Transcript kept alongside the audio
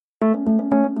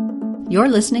You're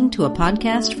listening to a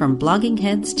podcast from Blogging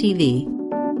Heads TV.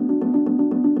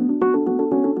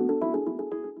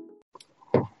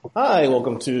 Hi,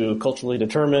 welcome to Culturally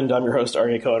Determined. I'm your host,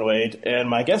 Aryeh Cohen-Wade, and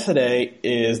my guest today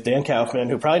is Dan Kaufman,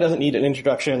 who probably doesn't need an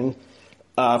introduction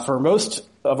for most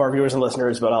of our viewers and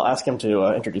listeners, but I'll ask him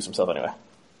to introduce himself anyway.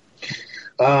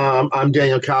 I'm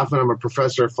Daniel Kaufman. I'm a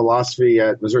professor of philosophy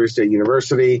at Missouri State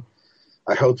University.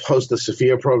 I host the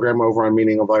Sophia program over on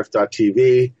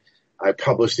meaningoflife.tv. I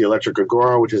publish the Electric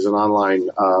Agora, which is an online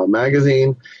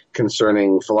magazine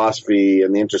concerning philosophy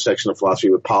and the intersection of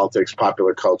philosophy with politics,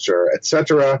 popular culture,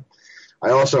 etc. I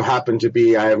also happen to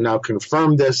be, I have now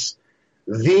confirmed this,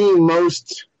 the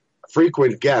most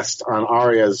frequent guest on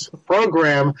Aryeh's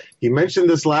program. He mentioned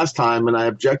this last time, and I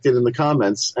objected in the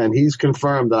comments, and he's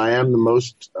confirmed that I am the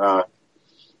most... So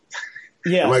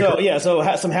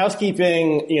some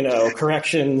housekeeping,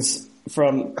 corrections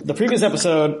from the previous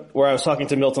episode where I was talking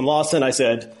to Milton Lawson. I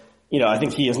said, I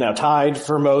think he is now tied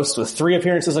for most with 3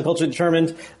 appearances on Culturally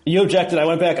Determined. You objected. I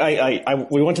went back.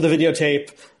 We went to the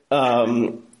videotape,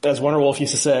 as Wonder Wolf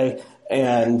used to say,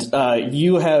 and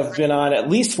you have been on at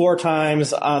least 4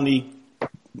 times on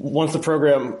once the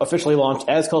program officially launched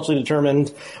as Culturally Determined,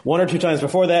 1 or 2 times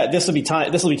before that. This will be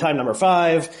time number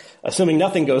 5, assuming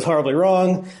nothing goes horribly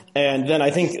wrong. And then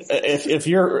I think if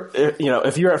you're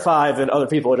at 5 and other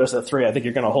people are just at 3, I think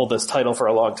you're going to hold this title for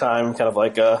a long time, kind of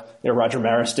like Roger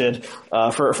Maris did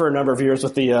for a number of years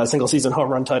with the single season home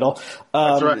run title.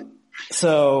 That's right.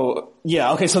 So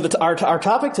yeah, okay. So our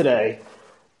topic today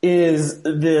is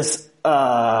this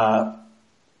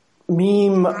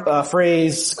meme,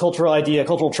 phrase, cultural idea,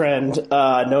 cultural trend,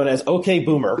 known as OK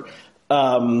Boomer.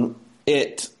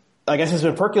 It, I guess, has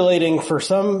been percolating for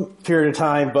some period of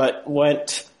time, but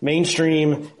went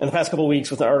mainstream in the past couple of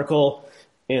weeks with an article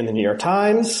in the New York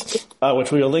Times,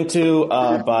 which we will link to,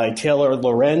 by Taylor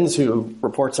Lorenz, who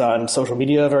reports on social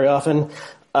media very often.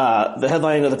 The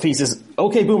headline of the piece is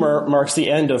OK Boomer marks the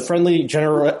end of friendly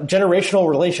generational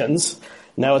relations.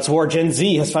 Now it's war. Gen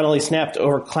Z has finally snapped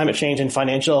over climate change and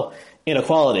financial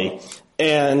inequality.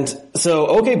 And so,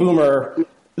 OK Boomer,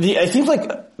 it seems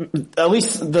like at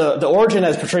least the origin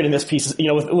as portrayed in this piece,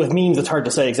 with memes, it's hard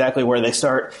to say exactly where they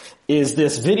start, is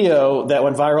this video that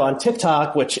went viral on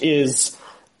TikTok, which is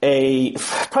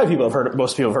probably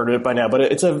most people have heard of it by now, but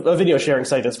it's a video sharing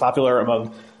site that's popular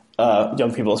among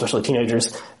young people, especially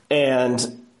teenagers.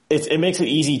 And it makes it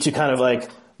easy to kind of like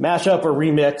mash up or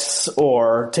remix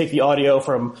or take the audio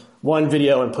from one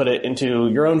video and put it into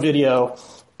your own video.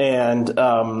 And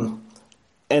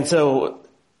so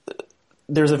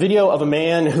there's a video of a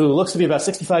man who looks to be about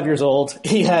 65 years old.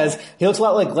 He looks a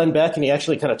lot like Glenn Beck, and he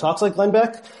actually kind of talks like Glenn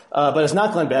Beck, but it's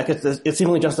not Glenn Beck. It's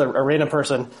seemingly just a random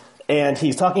person. And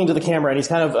he's talking to the camera, and he's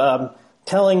kind of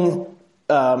telling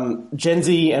Gen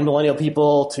Z and millennial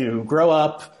people to grow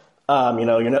up.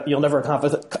 You'll never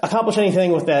accomplish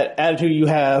anything with that attitude you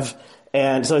have.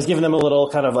 And so he's giving them a little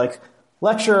kind of like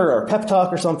lecture or pep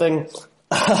talk or something.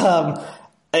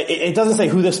 It doesn't say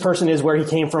who this person is, where he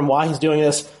came from, why he's doing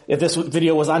this. If this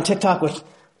video was on TikTok,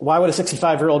 why would a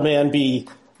 65-year-old man be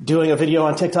doing a video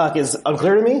on TikTok is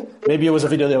unclear to me. Maybe it was a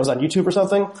video that was on YouTube or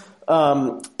something.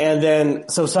 And then,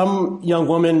 so some young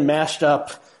woman mashed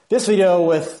up this video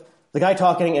with the guy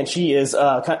talking, and she has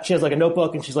like a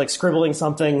notebook, and she's like scribbling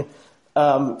something,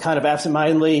 kind of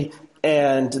absentmindedly.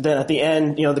 And then at the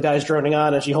end, the guy's droning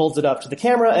on, and she holds it up to the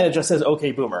camera, and it just says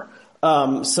 "OK Boomer."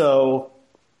 So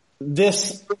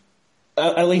this,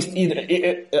 at least,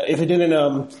 if it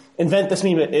didn't invent this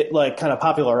meme, it like kind of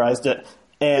popularized it,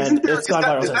 and it's gone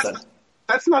viral since then.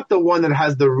 That's not the one that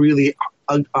has the really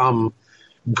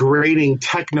grating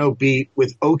techno beat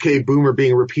with OK Boomer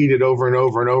being repeated over and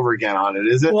over and over again on it,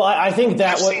 is it? Well, I think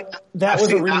that was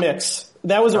a remix.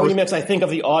 That was a remix, I think, of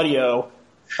the audio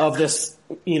of this,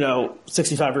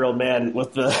 65-year-old man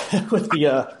with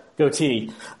the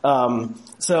goatee.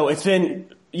 So it's been,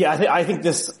 I think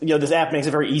this, this app makes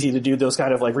it very easy to do those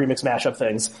kind of like remix mashup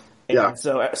things. And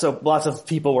so lots of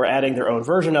people were adding their own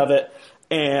version of it.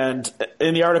 And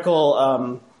in the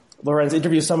article, Lorenz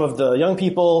interviews some of the young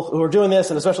people who are doing this,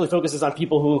 and especially focuses on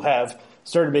people who have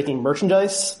started making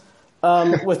merchandise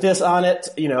with this on it.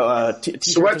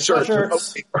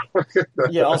 Sweatshirts.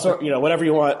 Also, whatever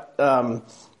you want.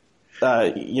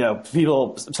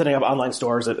 People setting up online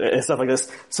stores and stuff like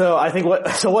this. So I think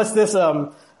what's this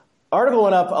article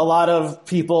went up, a lot of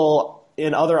people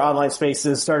in other online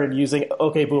spaces started using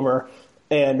OK Boomer,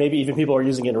 and maybe even people are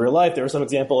using it in real life. There was some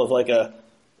example of like a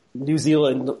New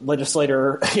Zealand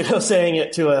legislator, saying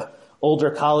it to a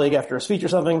older colleague after a speech or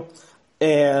something.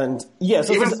 And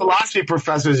so even philosophy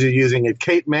professors are using it.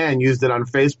 Kate Mann used it on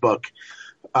Facebook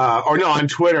on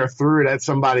Twitter, threw it at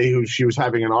somebody who she was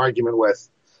having an argument with.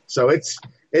 So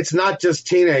it's not just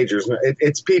teenagers.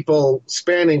 It's people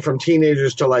spanning from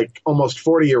teenagers to like almost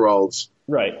 40-year-olds.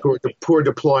 Right. Who are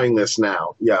deploying this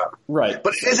now. Yeah. Right.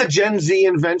 But it is a Gen Z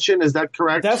invention. Is that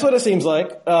correct? That's what it seems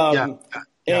like. Yeah.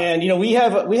 And, we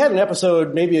had an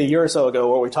episode maybe a year or so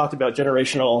ago where we talked about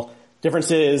generational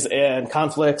differences and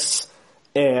conflicts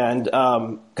and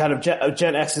kind of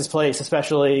Gen X's place,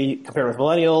 especially compared with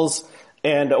millennials.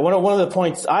 And one of the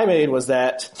points I made was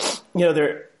that,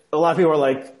 a lot of people are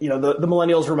like, the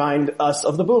millennials remind us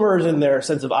of the boomers in their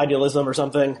sense of idealism or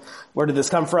something. Where did this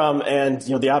come from? And,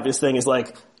 the obvious thing is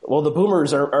like, well, the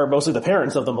boomers are mostly the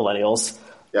parents of the millennials.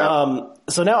 Yeah.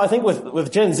 So now I think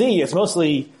with Gen Z, it's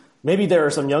mostly, maybe there are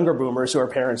some younger boomers who are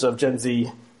parents of Gen Z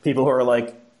people who are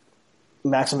like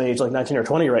maximum age, like 19 or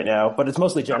 20 right now, but it's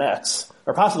mostly Gen X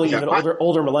or possibly even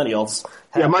older millennials.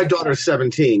 My daughter's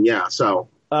 17. Yeah. So,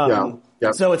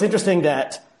 So it's interesting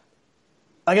that,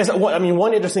 I guess,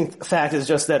 one interesting fact is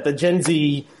just that the Gen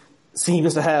Z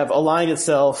seems to have aligned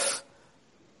itself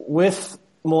with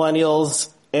millennials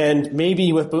and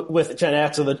maybe with Gen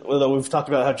X, although we've talked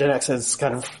about how Gen X has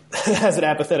kind of has an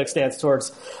apathetic stance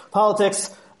towards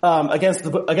politics, against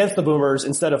the boomers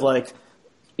instead of like,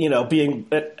 being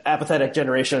an apathetic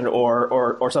generation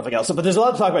or something else. So, but there's a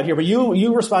lot to talk about here, but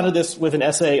you responded this with an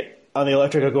essay on the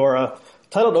Electric Agora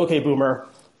titled "Okay Boomer."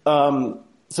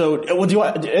 So,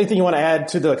 anything you want to add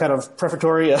to the kind of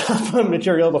prefatory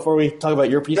material before we talk about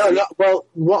your piece? No,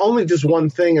 well, only just one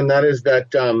thing, and that is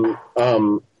that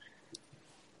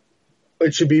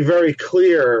it should be very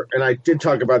clear, and I did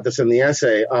talk about this in the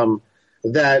essay,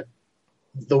 that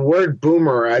the word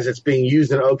boomer, as it's being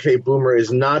used in OK Boomer,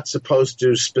 is not supposed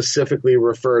to specifically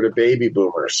refer to baby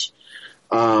boomers.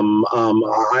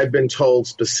 I've been told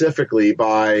specifically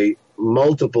by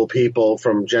multiple people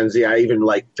from Gen Z. I even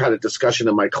had a discussion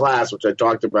in my class, which I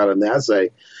talked about in the essay.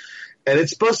 And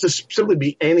it's supposed to simply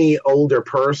be any older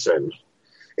person.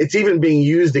 It's even being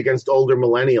used against older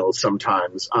millennials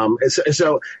sometimes.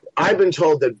 So I've been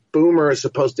told that boomer is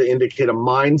supposed to indicate a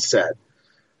mindset,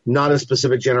 not a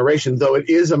specific generation, though it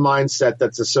is a mindset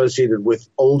that's associated with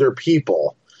older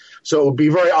people. So it would be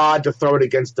very odd to throw it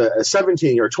against a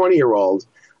 17 or 20-year-old.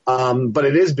 But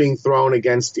it is being thrown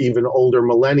against even older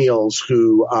millennials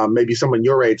who, maybe someone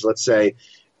your age, let's say,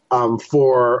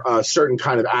 for a certain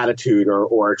kind of attitude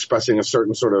or expressing a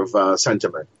certain sort of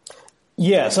sentiment.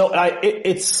 Yeah, so it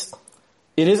is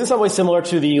in some ways similar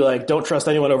to the don't trust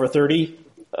anyone over 30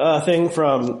 thing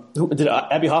from did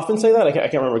Abby Hoffman say that? I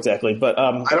can't remember exactly, but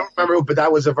I don't remember. But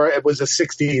that was it was a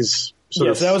 60s. So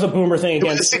that was a boomer thing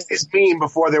against the 60s meme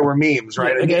before there were memes,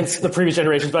 right? Yeah, against the previous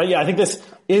generations. But yeah, I think this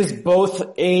is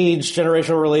both age,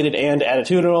 generational related and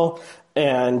attitudinal.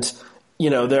 And,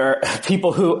 there are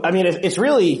people who, it's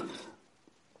really,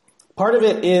 part of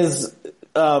it is,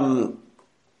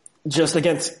 just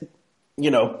against,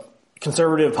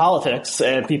 conservative politics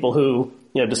and people who,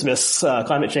 dismiss,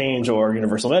 climate change or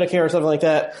universal Medicare or something like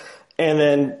that. And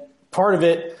then part of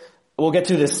it, we'll get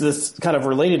to this kind of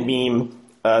related meme,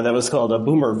 that was called a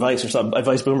boomer advice or something,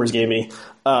 advice boomers gave me,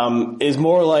 is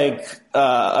more like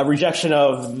a rejection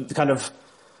of the kind of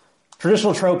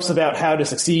traditional tropes about how to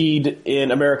succeed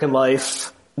in American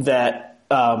life that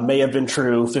may have been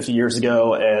true 50 years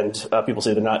ago, and people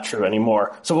say they're not true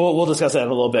anymore. So we'll discuss that in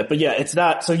a little bit. But yeah, it's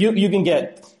not, so you can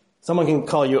get, someone can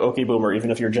call you OK Boomer even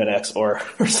if you're Gen X or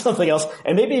something else,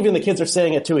 and maybe even the kids are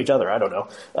saying it to each other. I don't know.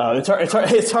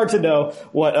 It's hard to know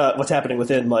what's happening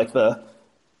within like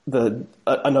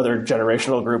another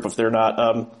generational group if they're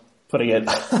not putting it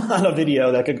on a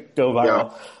video that could go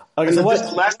viral. Yeah. Okay, so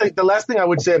the last thing I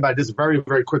would say about this very,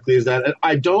 very quickly is that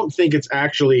I don't think it's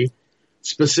actually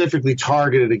specifically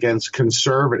targeted against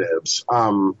conservatives.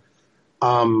 I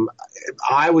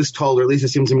was told, or at least it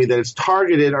seems to me, that it's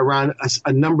targeted around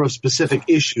a number of specific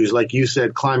issues, like you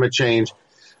said, climate change,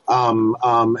 and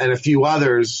a few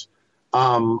others.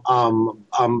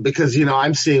 Because,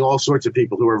 I'm seeing all sorts of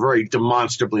people who are very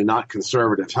demonstrably not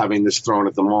conservative having this thrown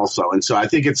at them also. And so I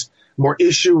think it's more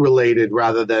issue related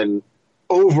rather than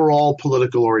overall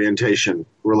political orientation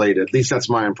related. At least that's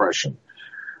my impression.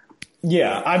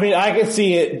 Yeah. I could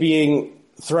see it being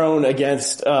thrown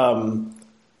against, Joe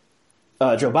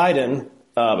Biden,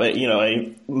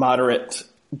 a moderate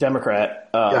Democrat,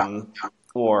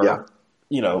 or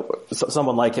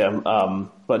someone like him,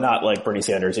 but not like Bernie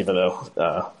Sanders, even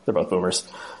though they're both boomers.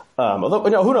 Although,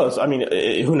 who knows?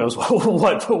 Who knows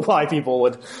why people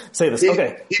would say this? He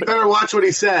better watch what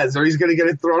he says, or he's going to get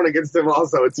it thrown against him.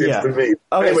 Also, it seems to me.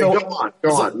 Okay, anyway,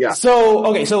 go on. Yeah.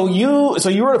 So you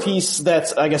wrote a piece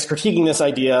that's, I guess, critiquing this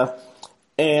idea,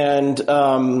 and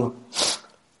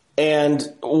And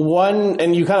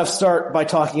you kind of start by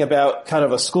talking about kind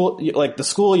of a school, like the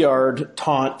schoolyard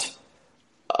taunt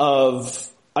of,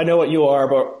 I know what you are,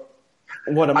 but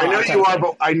what am I? I know you are,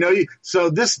 but I know you. So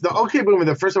the OK Boomer,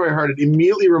 the first time I heard it,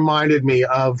 immediately reminded me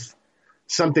of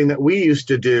something that we used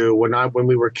to do when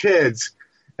we were kids,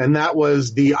 and that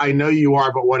was the I know you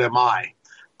are, but what am I?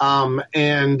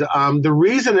 The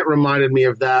reason it reminded me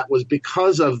of that was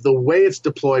because of the way it's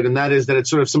deployed, and that is that it's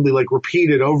sort of simply like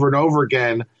repeated over and over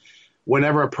again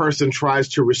whenever a person tries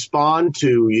to respond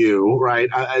to you, right?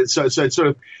 So it's sort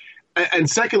of, and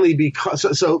secondly,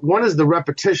 so one is the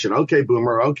repetition, okay,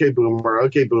 boomer, okay, boomer,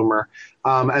 okay, boomer,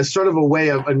 as sort of a way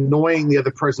of annoying the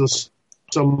other person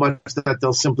so much that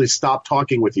they'll simply stop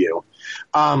talking with you.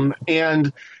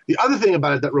 And the other thing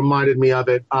about it that reminded me of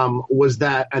it was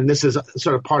that, and this is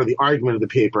sort of part of the argument of the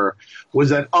paper, was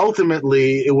that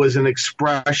ultimately it was an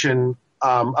expression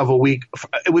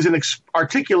it was an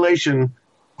articulation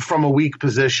from a weak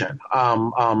position,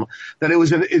 that it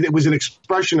was an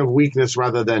expression of weakness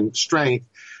rather than strength,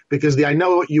 because the I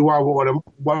know what you are, what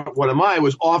am I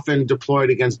was often deployed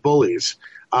against bullies,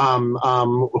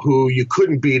 who you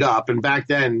couldn't beat up. And back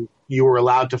then you were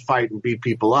allowed to fight and beat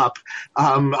people up.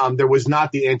 There was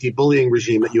not the anti-bullying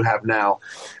regime that you have now.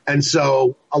 And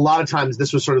so a lot of times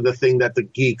this was sort of the thing that the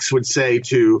geeks would say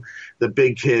to the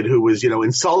big kid who was,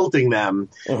 insulting them.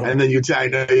 Uh-huh. And then you'd say, I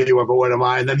know you are, but what am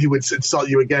I? And then he would insult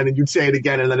you again, and you'd say it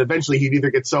again. And then eventually he'd either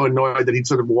get so annoyed that he'd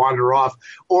sort of wander off,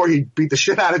 or he'd beat the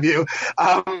shit out of you.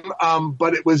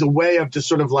 But it was a way of just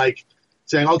sort of like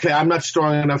saying, okay, I'm not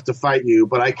strong enough to fight you,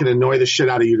 but I can annoy the shit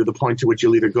out of you to the point to which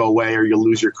you'll either go away or you'll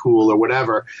lose your cool or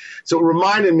whatever. So it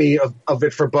reminded me of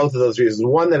it for both of those reasons.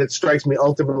 One, that it strikes me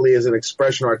ultimately as an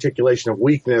expression or articulation of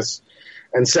weakness.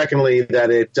 And secondly, that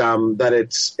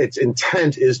its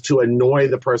intent is to annoy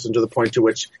the person to the point to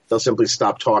which they'll simply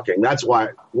stop talking. That's why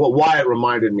it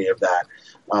reminded me of that.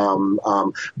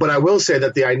 But I will say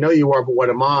that the I know you are, but what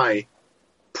am I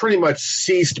pretty much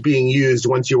ceased being used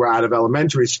once you were out of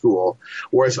elementary school,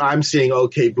 whereas I'm seeing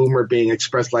OK Boomer being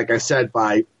expressed, like I said,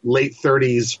 by late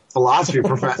 30s philosophy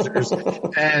professors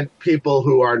and people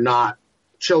who are not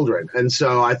children. And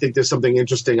so I think there's something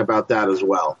interesting about that as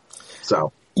well.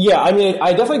 So. Yeah, I mean,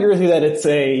 I definitely agree with you that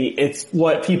it's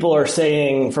what people are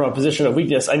saying from a position of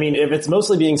weakness. I mean, if it's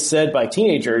mostly being said by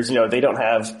teenagers, they don't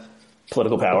have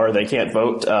political power. They can't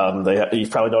vote. You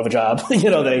probably don't have a job.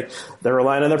 They're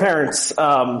relying on their parents.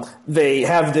 They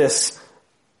have this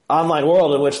online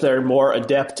world in which they're more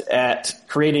adept at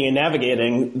creating and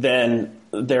navigating than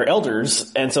their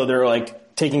elders. And so they're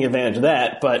like taking advantage of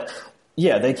that. But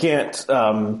yeah, they can't,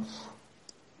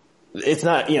 it's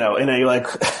not, in a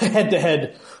like head to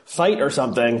head fight or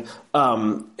something.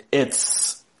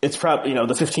 It's probably,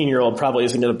 the 15-year-old probably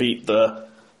isn't going to beat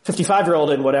the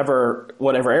 55-year-old in whatever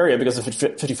area, because the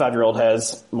 55-year-old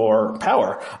has more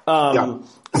power.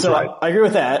 So right. I agree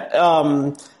with that.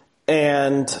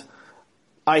 And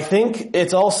I think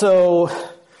it's also,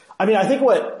 I think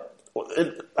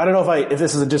I don't know if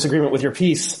this is a disagreement with your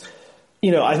piece.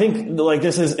 I think like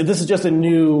this is just a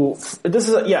new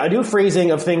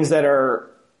phrasing of things that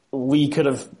could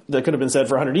have been said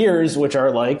for 100 years, which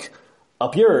are like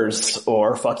up yours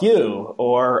or fuck you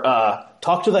or,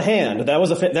 talk to the hand. That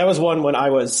was one when I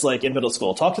was like in middle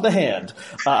school. Talk to the hand.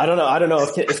 I don't know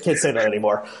if kids say that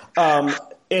anymore.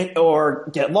 Or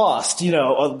get lost. These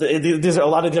are a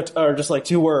lot of are just like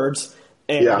two words,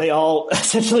 and they all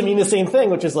essentially mean the same thing,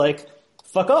 which is like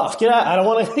fuck off, get out. I don't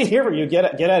want to hear from you. Get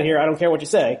out of here. I don't care what you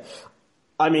say.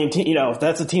 I mean,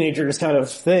 that's a teenager's kind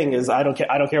of thing. Is I don't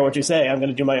care what you say. I'm going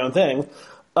to do my own thing.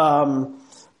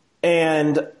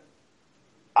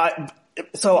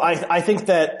 So I think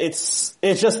that it's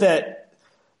just that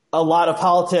a lot of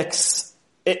politics,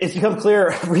 it's become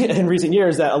clear in recent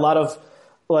years that a lot of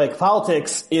like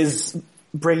politics is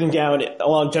breaking down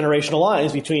along generational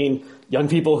lines between young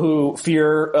people who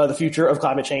fear the future of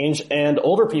climate change and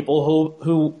older people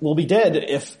who will be dead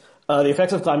if the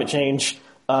effects of climate change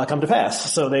come to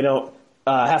pass. So they don't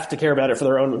have to care about it for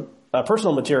their own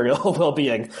personal material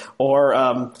well-being, or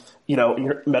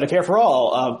Medicare for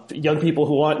all, young people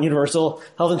who want universal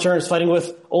health insurance fighting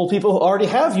with old people who already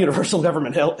have universal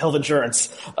government health insurance.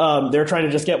 They're trying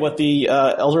to just get what the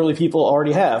elderly people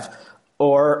already have.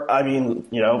 Or,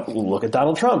 look at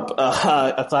Donald Trump,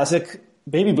 a classic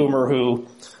baby boomer who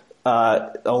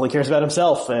only cares about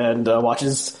himself and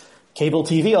watches cable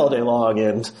TV all day long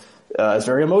and is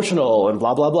very emotional and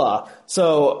blah, blah, blah.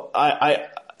 So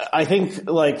I think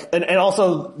like, and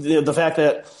also the fact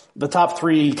that the top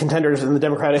three contenders in the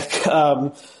Democratic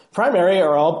primary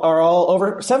are all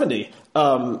over 70.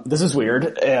 This is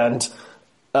weird. And,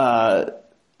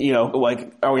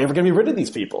 like, are we ever going to be rid of these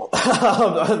people?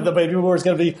 The baby boomers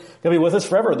going to be with us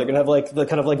forever. They're going to have like the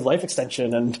kind of like life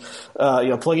extension and,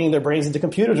 plugging their brains into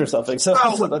computers or something. So,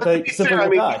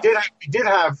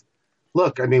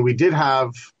 we did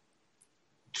have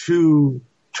 2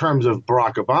 terms of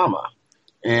Barack Obama.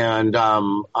 And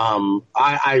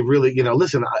I really,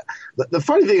 listen, the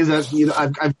funny thing is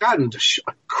that, I've gotten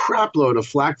a crap load of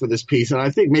flack for this piece. And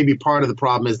I think maybe part of the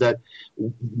problem is that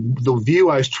the view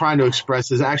I was trying to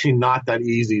express is actually not that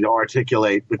easy to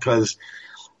articulate, because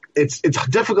it's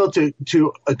difficult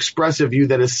to express a view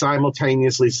that is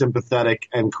simultaneously sympathetic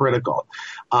and critical,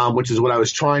 which is what I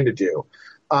was trying to do.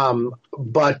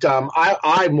 But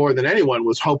I more than anyone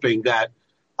was hoping that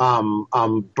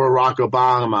Barack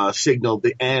Obama signaled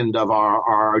the end of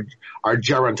our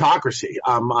gerontocracy.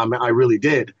 I really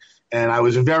did. And I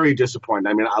was very disappointed.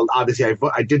 I mean, obviously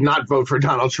I did not vote for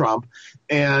Donald Trump.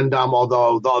 And,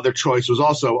 although the other choice was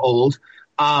also old,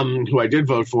 who I did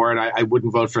vote for, and I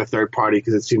wouldn't vote for a third party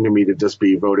because it seemed to me to just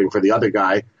be voting for the other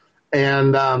guy.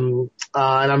 And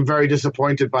I'm very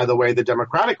disappointed by the way the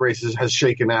Democratic races has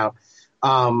shaken out,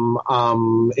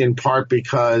 in part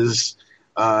because,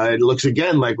 it looks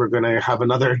again like we're going to have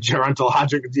another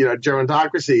gerontocracy,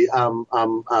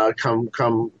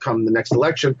 come the next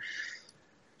election.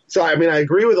 So, I mean, I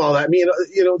agree with all that. I mean,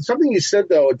 something you said,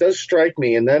 though, it does strike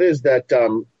me, and that is that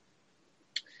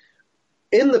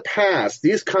in the past,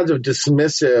 these kinds of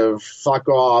dismissive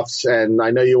fuck-offs, and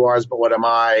I know you are, but what am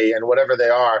I, and whatever they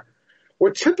are,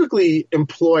 were typically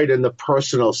employed in the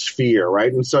personal sphere,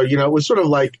 right? And so, it was sort of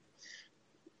like,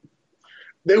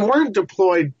 they weren't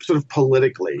deployed sort of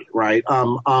politically, right?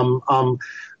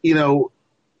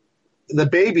 The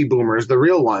baby boomers, the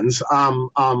real ones,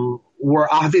 were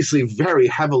obviously very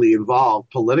heavily involved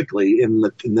politically in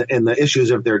the issues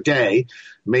of their day,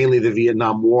 mainly the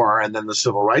Vietnam War and then the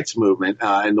Civil Rights Movement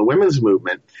and the women's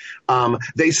movement.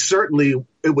 It was certainly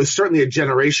a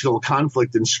generational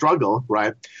conflict and struggle,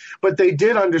 right? But they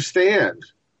did understand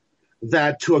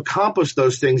that to accomplish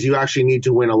those things, you actually need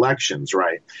to win elections,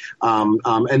 right?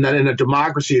 And that in a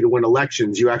democracy, to win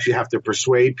elections, you actually have to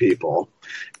persuade people,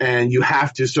 and you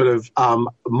have to sort of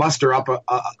muster up a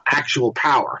actual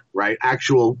power, right?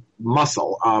 Actual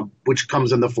muscle, which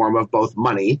comes in the form of both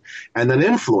money and then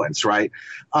influence, right?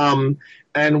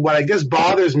 And what I guess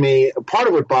bothers me, part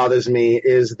of what bothers me,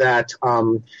 is that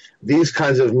these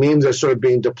kinds of memes are sort of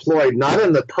being deployed not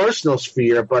in the personal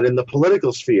sphere, but in the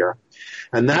political sphere.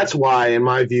 And that's why, in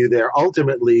my view, they're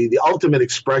ultimately the ultimate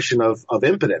expression of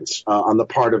impotence on the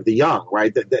part of the young,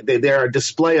 right? They're a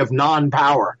display of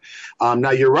non-power.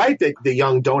 Now, you're right that the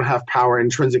young don't have power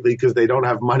intrinsically because they don't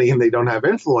have money and they don't have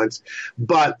influence,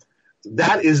 but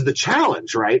that is the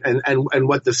challenge, right? And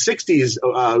what the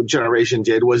 60s generation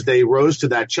did was they rose to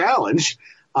that challenge,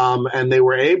 and they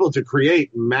were able to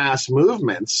create mass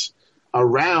movements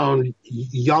around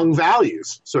young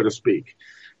values, so to speak.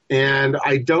 And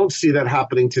I don't see that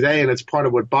happening today, and it's part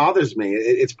of what bothers me.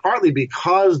 It's partly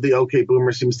because the OK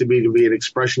Boomer seems to be an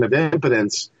expression of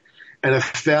impotence and a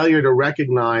failure to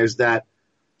recognize that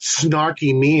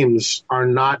snarky memes are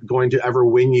not going to ever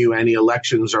win you any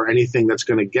elections or anything that's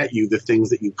going to get you the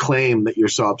things that you claim that you're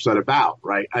so upset about,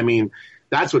 right? I mean,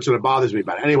 that's what sort of bothers me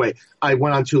about it. Anyway, I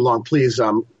went on too long. Please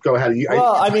go ahead. Build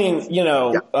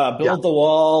the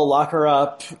wall, lock her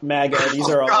up, MAGA. These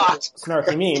are all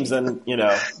snarky memes, and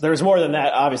there's more than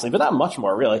that, obviously, but not much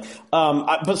more, really.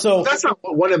 That's not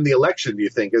what won him the election. Do you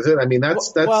think? Is it? I mean,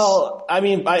 that's. Well, I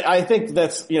mean, I think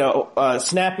that's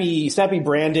snappy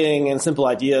branding and simple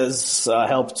ideas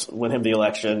helped win him the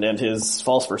election, and his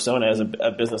false persona as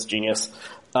a business genius.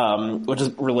 Which is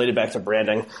related back to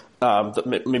branding,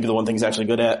 maybe the one thing he's actually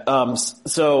good at.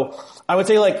 So I would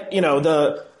say,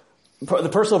 the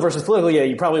personal versus political,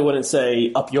 you probably wouldn't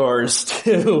say up yours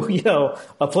to,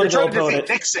 a political opponent.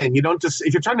 Nixon,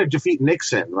 if you're trying to defeat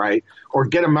Nixon, right, or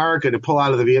get America to pull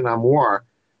out of the Vietnam War,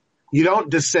 you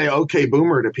don't just say "okay,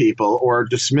 boomer" to people or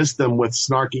dismiss them with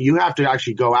snarky. You have to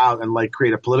actually go out and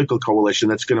create a political coalition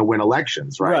that's going to win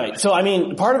elections, right? Right. So I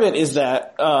mean, part of it is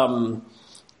that.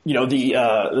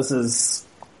 This is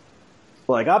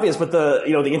obvious, but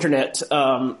the internet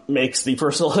makes the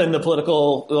personal and the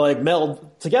political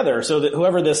meld together, so that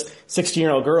whoever this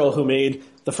 16-year-old girl who made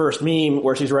the first meme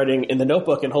where she's writing in the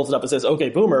notebook and holds it up and says "okay,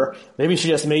 boomer," maybe she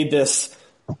just made this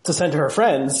to send to her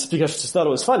friends because she thought it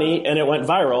was funny and it went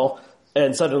viral,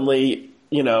 and suddenly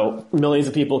millions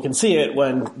of people can see it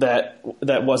when that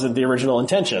wasn't the original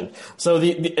intention. So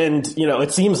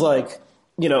it seems like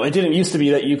it didn't used to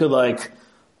be that you could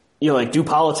do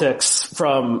politics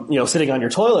from, sitting on your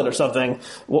toilet or something.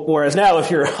 Whereas now,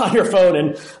 if you're on your phone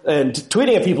and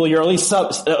tweeting at people, you're at least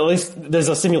there's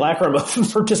a simulacrum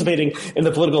of participating in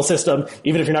the political system,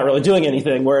 even if you're not really doing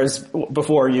anything. Whereas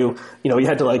before you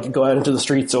had to like go out into the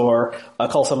streets or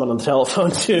call someone on the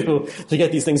telephone to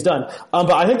get these things done.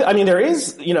 But I think there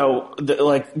is,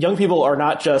 like young people are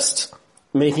not just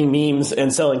making memes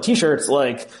and selling T-shirts.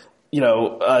 Like,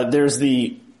 there's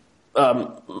the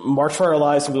March for Our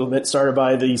Lives movement started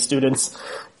by the students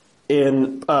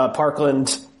in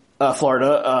Parkland,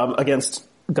 Florida, against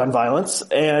gun violence,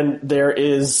 and there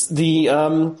is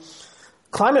the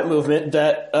climate movement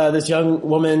that this young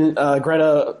woman,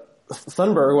 Greta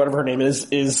Thunberg, whatever her name is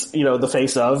the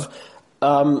face of.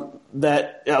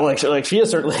 That like she has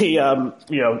certainly turned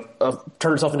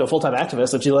herself into a full-time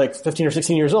activist, and she's like 15 or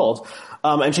 16 years old,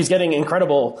 and she's getting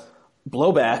incredible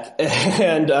blowback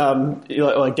and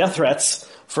like death threats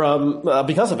from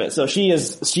because of it. So she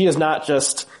is not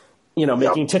just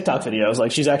making TikTok videos.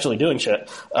 Like, she's actually doing shit.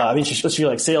 I mean, she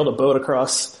like sailed a boat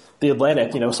across the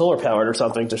Atlantic, solar powered or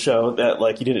something, to show that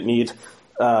like you didn't need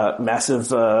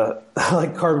massive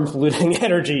like carbon polluting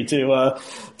energy to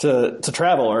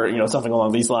travel, or something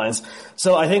along these lines.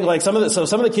 So I think like some of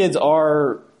the kids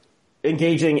are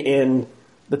engaging in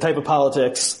the type of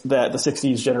politics that the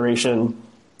 60s generation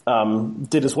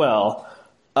did as well.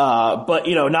 But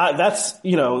not that's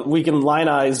we can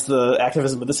lionize the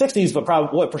activism of the 60s, but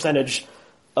probably what percentage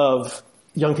of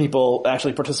young people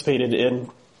actually participated in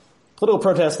political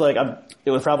protests? Like, it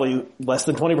was probably less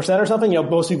than 20% or something.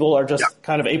 Most people are just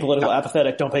kind of apolitical,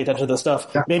 apathetic, don't pay attention to this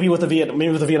stuff. Yeah. Maybe with the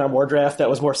Vietnam War draft, that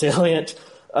was more salient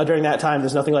during that time.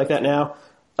 There's nothing like that now.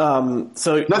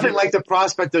 So nothing like the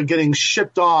prospect of getting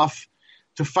shipped off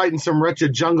to fight in some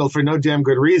wretched jungle for no damn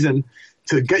good reason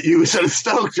to get you sort of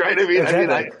stoked, right? I mean,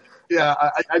 exactly.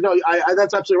 I know.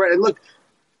 That's absolutely right. And look,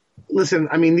 listen,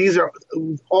 I mean,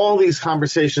 all these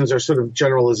conversations are sort of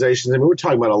generalizations. I mean, we're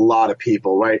talking about a lot of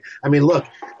people, right? I mean, look,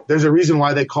 there's a reason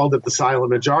why they called it the silent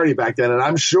majority back then, and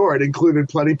I'm sure it included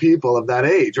plenty of people of that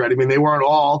age, right? I mean, they weren't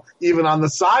all even on the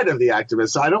side of the activists.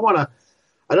 So I don't want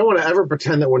to ever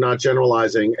pretend that we're not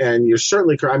generalizing. And you're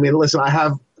certainly correct. I mean, listen,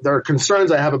 there are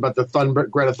concerns I have about the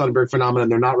Greta Thunberg phenomenon.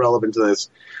 They're not relevant to this.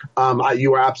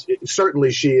 You are certainly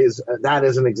that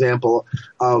is an example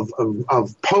of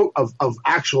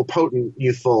actual potent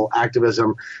youthful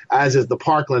activism, as is the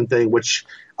Parkland thing, which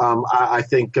I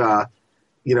think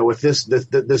with this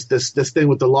thing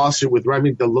with the lawsuit with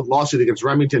Remington, the lawsuit against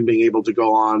Remington being able to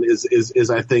go on is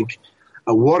I think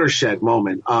a watershed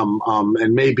moment,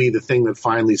 and maybe the thing that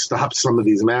finally stops some of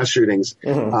these mass shootings.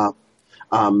 Mm-hmm.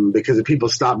 Because if people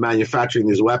stop manufacturing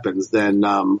these weapons, then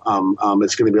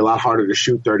it's going to be a lot harder to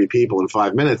shoot 30 people in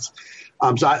 5 minutes.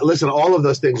 Listen, all of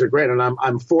those things are great, and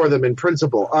I'm for them in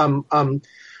principle.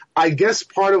 I guess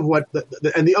part of what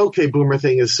the OK Boomer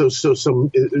thing is so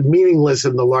meaningless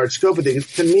in the large scope of things.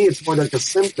 To me, it's more like a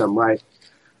symptom, right?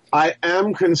 I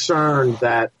am concerned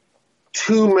that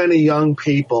too many young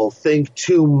people think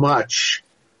too much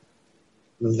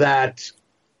that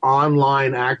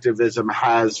online activism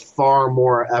has far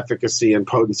more efficacy and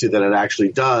potency than it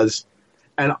actually does,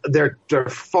 and they're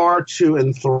far too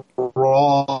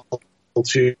enthralled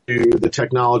to the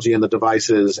technology and the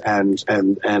devices and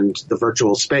the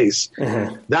virtual space.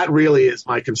 Mm-hmm. That really is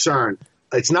my concern.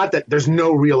 It's not that there's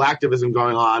no real activism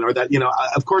going on, or that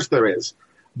of course there is,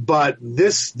 but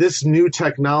this new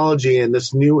technology and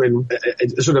this new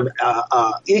sort of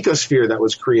ecosphere that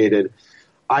was created,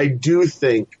 I do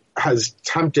think has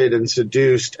tempted and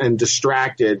seduced and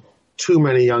distracted too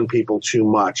many young people too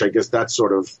much. I guess that's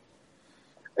sort of,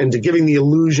 and to giving the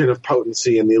illusion of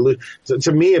potency and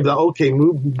to me, of the OK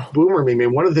Boomer meme, I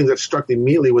mean, one of the things that struck me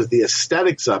immediately was the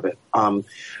aesthetics of it.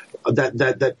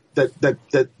 That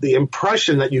the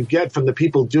impression that you get from the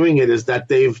people doing it is that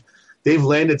they've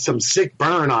landed some sick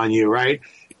burn on you, right?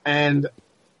 And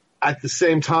at the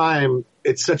same time,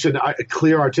 it's such a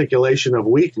clear articulation of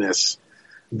weakness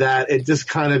that it just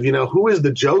kind of, who is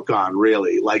the joke on,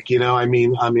 really? Like, I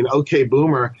mean, OK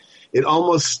Boomer,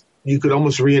 you could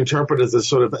almost reinterpret as a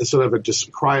sort of a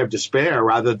cry of despair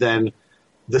rather than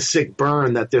the sick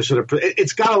burn that they're sort of.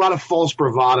 It's got a lot of false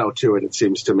bravado to it, it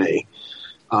seems to me,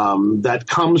 that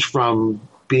comes from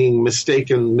being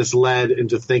misled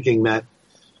into thinking that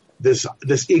this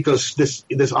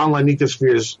online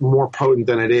ecosphere is more potent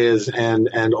than it is,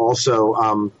 and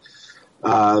also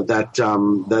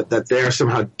that they're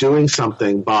somehow doing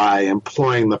something by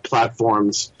employing the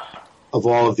platforms of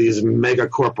all of these mega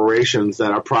corporations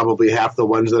that are probably half the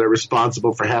ones that are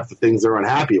responsible for half the things they're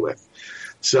unhappy with.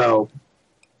 So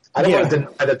I don't want to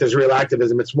deny that there's real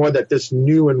activism. It's more that this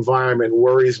new environment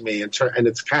worries me, and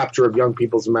its capture of young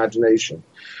people's imagination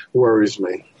worries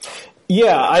me.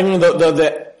 Yeah, I mean,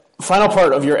 the final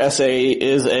part of your essay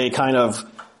is a kind of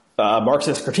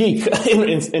Marxist critique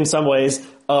in some ways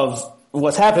of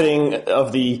what's happening,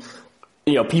 of the,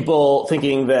 people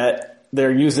thinking that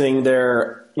they're using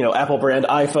their, Apple brand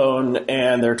iPhone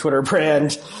and their Twitter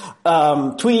brand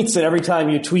tweets, and every time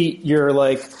you tweet, you're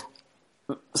like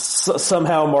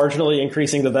somehow marginally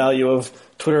increasing the value of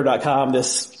Twitter.com,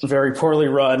 this very poorly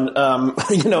run,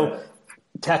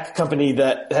 tech company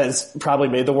that has probably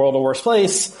made the world a worse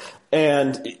place.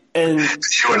 And you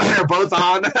and I are both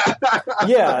on.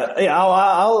 yeah,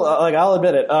 I'll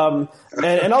admit it.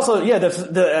 And also,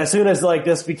 as soon as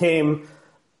this became,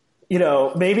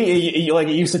 maybe it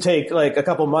used to take a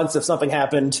couple months if something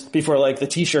happened before the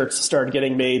t-shirts started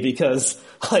getting made because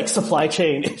supply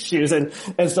chain issues and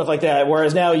stuff like that.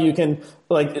 Whereas now you can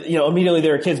immediately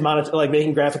there are kids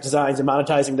making graphic designs and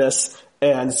monetizing this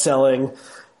and selling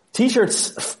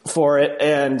t-shirts for it.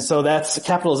 And so that's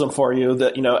capitalism for you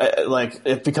that,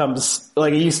 it becomes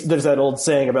there's that old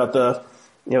saying about the,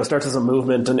 starts as a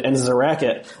movement and ends as a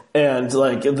racket. And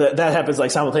that happens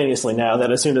simultaneously now,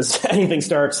 that as soon as anything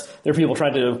starts, there are people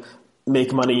trying to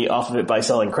make money off of it by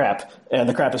selling crap. And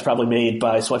the crap is probably made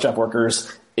by sweatshop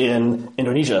workers in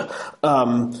Indonesia.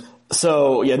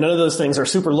 So yeah, none of those things are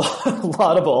super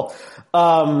laudable.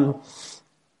 But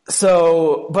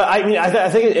I mean, I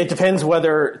think it depends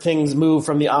whether things move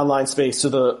from the online space to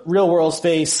the real world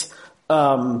space.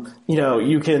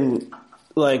 You can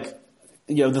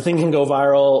the thing can go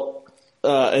viral,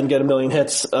 and get 1 million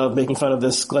hits of making fun of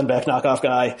this Glenn Beck knockoff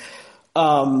guy.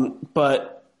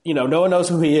 But no one knows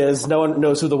who he is. No one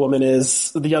knows who the woman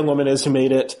is, the young woman is who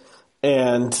made it.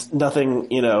 And nothing,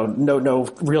 no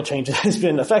real change has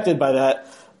been affected by that.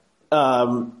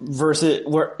 Whereas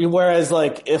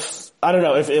if, I don't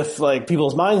know, if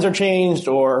people's minds are changed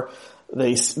or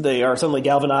they are suddenly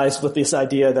galvanized with this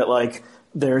idea that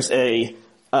there's a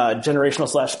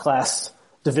generational / class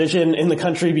division in the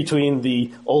country between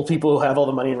the old people who have all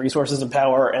the money and resources and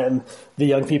power and the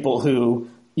young people who,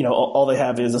 all they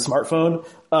have is a smartphone.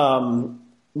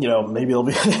 Maybe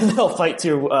they'll fight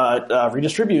to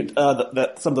redistribute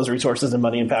that some of those resources and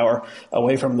money and power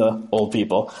away from the old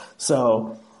people.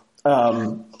 So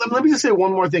let me just say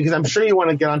one more thing, because I'm sure you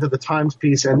want to get onto the Times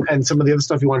piece and some of the other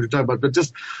stuff you wanted to talk about. But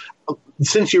just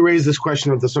since you raised this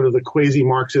question of the sort of the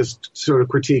quasi-Marxist sort of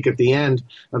critique at the end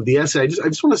of the essay, I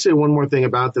just want to say one more thing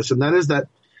about this, and that is that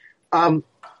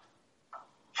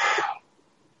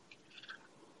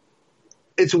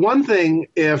it's one thing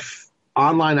if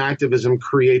online activism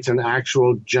creates an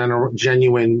actual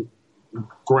genuine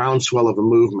groundswell of a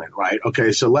movement, right?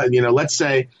 Okay, so let's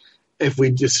say if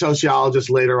we just sociologists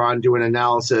later on do an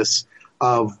analysis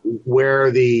of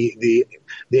where the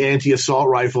anti-assault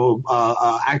rifle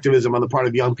activism on the part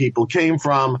of young people came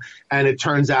from, and it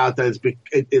turns out that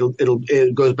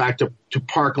it goes back to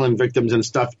Parkland victims and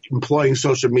stuff, employing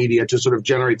social media to sort of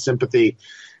generate sympathy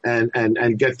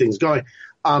and get things going.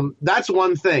 That's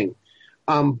one thing.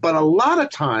 But a lot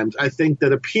of times I think that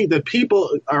the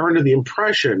people are under the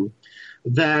impression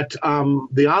that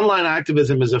the online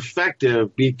activism is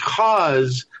effective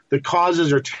because the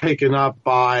causes are taken up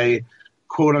by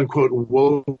quote unquote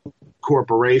woke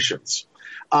corporations.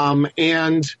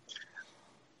 And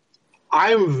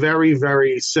I'm very,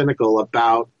 very cynical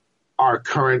about our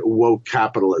current woke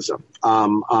capitalism.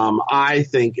 I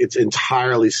think it's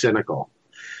entirely cynical.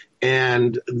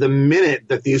 And the minute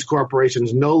that these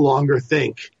corporations no longer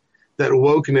think that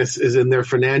wokeness is in their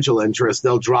financial interest,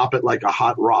 they'll drop it like a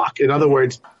hot rock. In other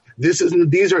words,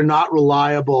 these are not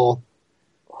reliable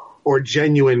or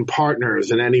genuine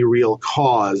partners in any real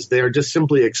cause. They are just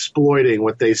simply exploiting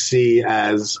what they see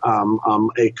as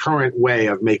a current way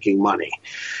of making money.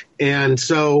 And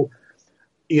so,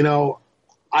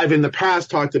 I've in the past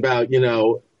talked about,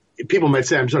 people might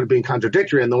say I'm sort of being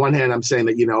contradictory. On the one hand, I'm saying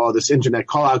that, this internet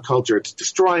call-out culture, it's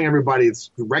destroying everybody,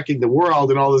 it's wrecking the world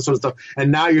and all this sort of stuff.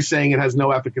 And now you're saying it has no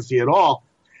efficacy at all.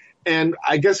 And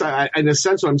I guess in a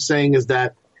sense what I'm saying is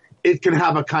that it can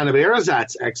have a kind of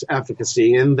ersatz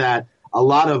efficacy in that a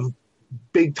lot of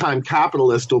big-time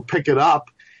capitalists will pick it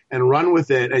up and run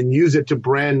with it and use it to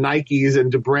brand Nikes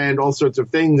and to brand all sorts of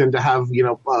things and to have,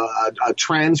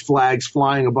 trans flags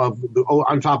flying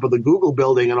on top of the Google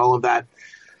building and all of that.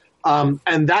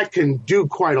 And that can do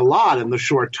quite a lot in the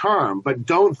short term, but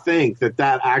don't think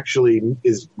that actually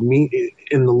is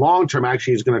in the long term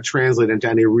actually is going to translate into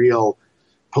any real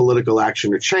political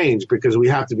action or change, because we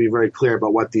have to be very clear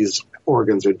about what these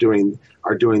organs are doing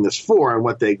this for and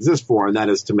what they exist for, and that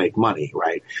is to make money,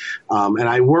 right? And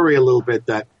I worry a little bit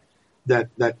that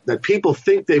that people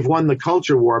think they've won the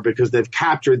culture war because they've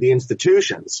captured the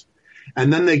institutions.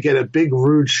 And then they get a big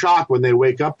rude shock when they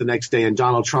wake up the next day and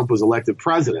Donald Trump was elected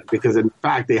president, because in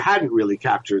fact they hadn't really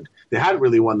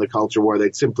won the culture war.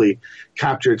 They'd simply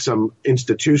captured some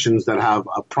institutions that have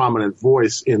a prominent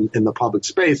voice in the public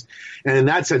space. And in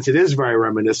that sense, it is very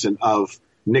reminiscent of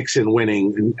Nixon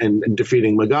winning and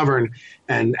defeating McGovern,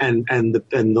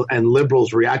 and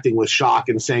liberals reacting with shock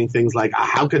and saying things like,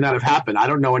 "How can that have happened? I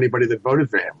don't know anybody that voted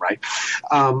for him." Right.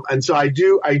 And so I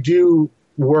do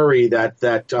worry that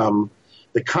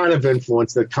the kind of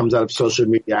influence that comes out of social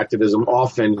media activism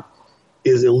often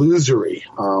is illusory.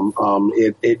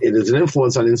 It is an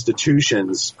influence on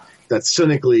institutions that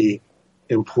cynically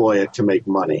employ it to make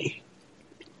money.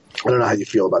 I don't know how you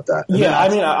feel about that. Yeah, I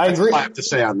mean, I agree. That's all I have to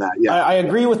say on that. Yeah, I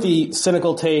agree with the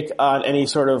cynical take on any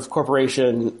sort of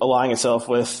corporation aligning itself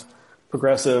with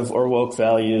progressive or woke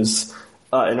values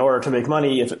in order to make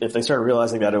money. If they started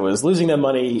realizing that it was losing them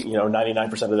money,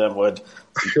 99% of them would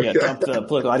dump the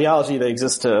political ideology. They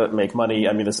exist to make money.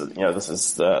 I mean, this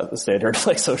is the standard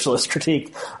socialist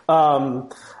critique.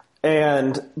 But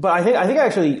I think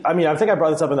I brought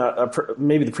this up in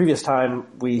maybe the previous time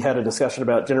we had a discussion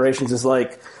about generations. Is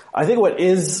I think what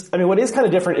is kind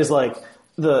of different is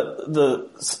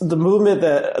the movement,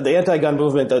 that the anti-gun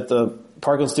movement that the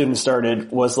Parkland students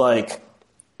started was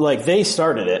they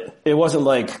started it. It wasn't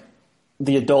like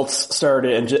the adults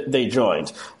started and they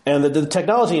joined, and the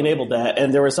technology enabled that.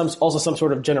 And there was also some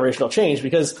sort of generational change,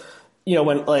 because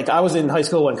when I was in high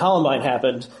school when Columbine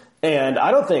happened. And I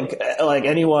don't think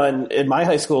anyone in my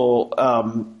high school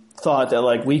thought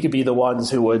that we could be the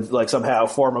ones who would somehow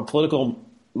form a political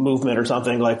movement or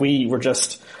something. We were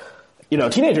just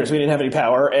teenagers. We didn't have any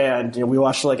power, and we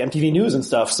watched MTV News and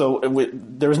stuff. So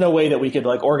there was no way that we could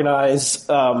organize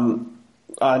on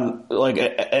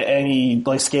any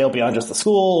scale beyond just the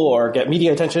school or get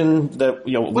media attention. That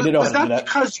we didn't know how to do that.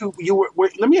 Because you were?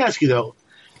 Let me ask you though.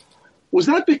 Was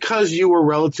that because you were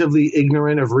relatively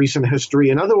ignorant of recent history?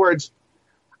 In other words,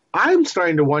 I'm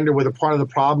starting to wonder whether part of the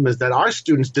problem is that our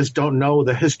students just don't know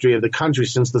the history of the country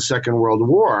since the Second World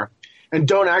War and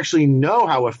don't actually know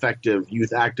how effective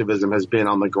youth activism has been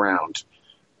on the ground.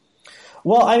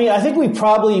 Well, I mean, I think we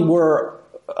probably were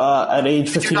at age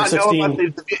 15 or 16. Know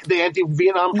about the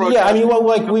anti-Vietnam protest? Yeah, I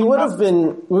mean, we would have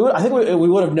been. I think we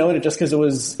would have known it just because it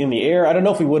was in the air. I don't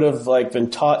know if we would have been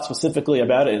taught specifically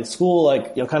about it in school.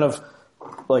 Kind of.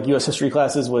 U.S. history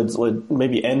classes would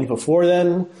maybe end before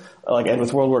then, end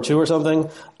with World War II or something.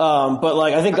 But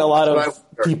I think a lot of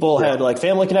people had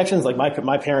family connections.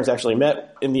 My parents actually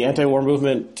met in the anti-war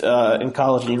movement in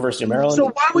college at the University of Maryland. So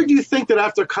why would you think that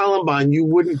after Columbine you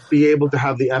wouldn't be able to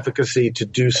have the efficacy to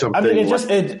do something? I mean,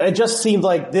 it just seemed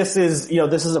like this is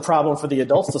a problem for the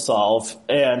adults to solve.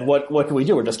 And what can we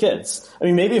do? We're just kids. I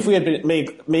mean, maybe if we had been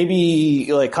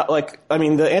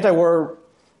the anti-war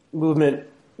movement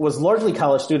was largely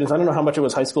college students. I don't know how much it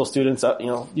was high school students.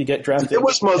 You get drafted. It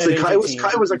was mostly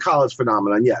it was a college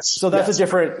phenomenon. Yes. So that's a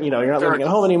different. You're not living at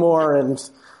home anymore, and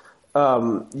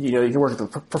you can work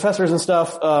with the professors and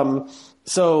stuff.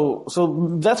 So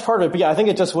that's part of it. But yeah, I think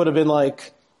it just would have been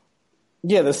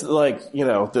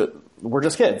we're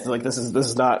just kids. This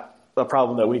is not a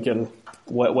problem that we can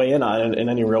weigh in on in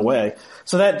any real way.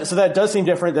 So that does seem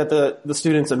different. That the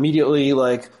students immediately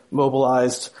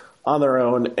mobilized on their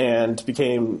own and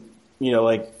became,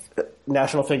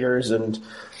 national figures. And,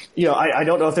 I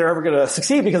don't know if they're ever going to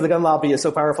succeed because the gun lobby is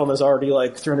so powerful and there's already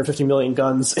 350 million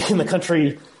guns in the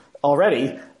country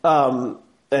already. And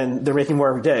they're making more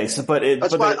every day. So,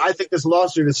 that's why I think this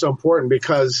lawsuit is so important,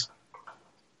 because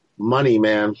money,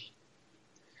 man.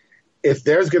 If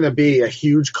there's going to be a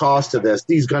huge cost to this,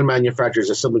 these gun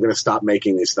manufacturers are simply going to stop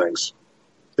making these things.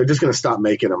 They're just going to stop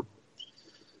making them.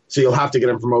 So you'll have to get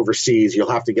them from overseas.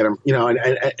 You'll have to get them,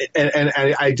 and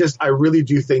I really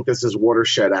do think this is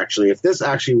watershed, actually. If this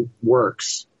actually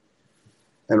works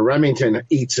and Remington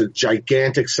eats a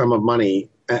gigantic sum of money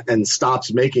and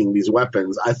stops making these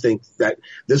weapons, I think that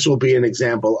this will be an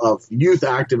example of youth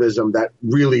activism that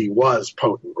really was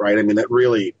potent, right? I mean, that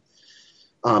really,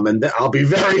 and I'll be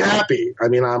very happy. I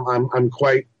mean, I'm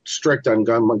quite strict on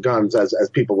guns, as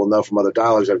people will know from other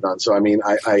dialogues I've done. So I mean,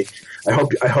 I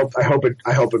hope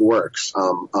it works.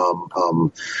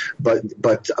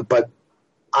 But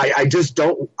I just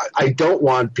don't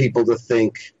want people to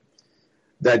think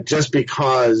that just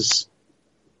because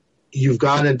you've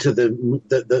gone into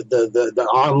the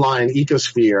online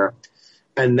ecosphere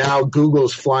and now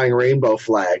Google's flying rainbow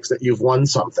flags that you've won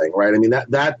something, right? I mean,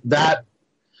 that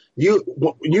you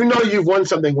you've won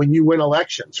something when you win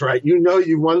elections, right?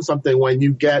 You've won something when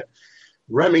you get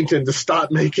Remington to stop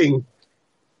making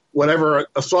whatever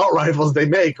assault rifles they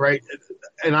make, right?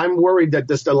 And I'm worried that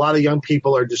just a lot of young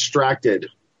people are distracted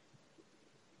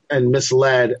and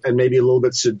misled and maybe a little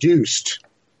bit seduced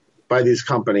by these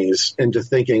companies into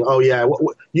thinking, oh yeah,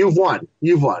 you've won,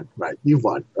 right? You've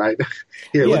won, right?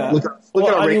 Here, Yeah. look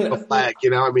at our rainbow flag,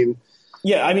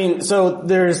 Yeah, I mean, so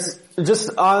there's just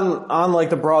on like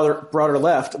the broader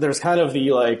left, there's kind of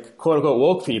the like quote unquote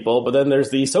woke people, but then there's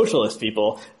the socialist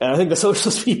people. And I think the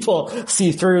socialist people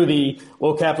see through the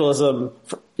woke capitalism,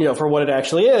 for what it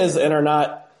actually is and are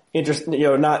not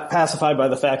not pacified by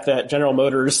the fact that General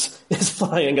Motors is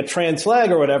flying a trans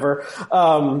flag or whatever,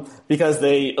 because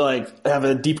they like have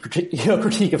a deep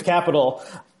critique of capital,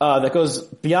 that goes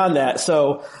beyond that.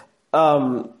 So,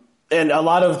 and a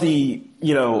lot of the,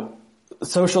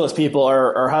 socialist people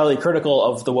are highly critical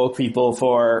of the woke people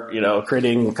for,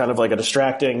 creating kind of like a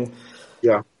distracting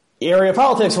area of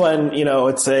politics when,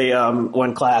 it's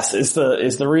when class is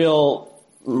the real,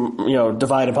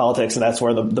 divide in politics, and that's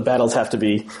where the battles have to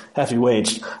be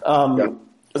waged. Okay,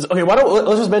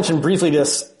 let's just mention briefly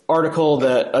this article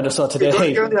that I just saw today.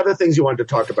 Here are the other things you wanted to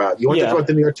talk about. You wanted to talk about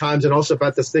the New York Times and also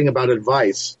about this thing about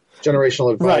advice.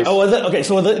 Generational advice. Right. Oh, okay.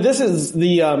 So this is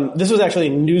this was actually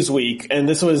Newsweek, and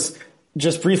this was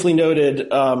just briefly noted.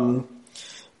 An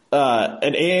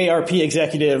AARP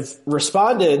executive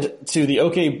responded to the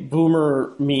 "Okay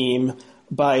Boomer" meme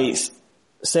by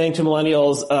saying to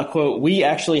millennials, quote, "We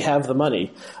actually have the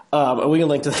money." And we can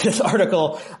link to this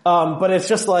article. But it's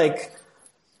just like,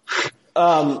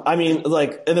 and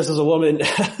this is a woman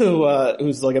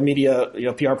who's like a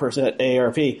media, PR person at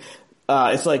AARP.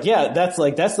 It's like,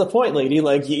 that's the point, lady.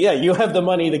 Like, yeah, you have the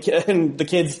money, and the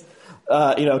kids,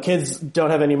 kids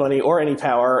don't have any money or any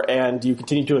power, and you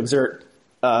continue to exert,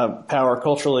 power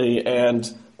culturally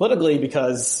and politically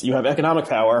because you have economic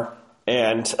power,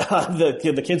 and,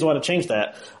 the kids want to change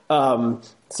that.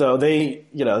 So I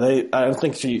don't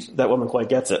think that woman quite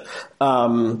gets it.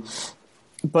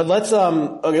 But let's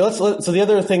so the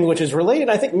other thing which is related,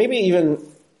 I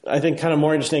think kind of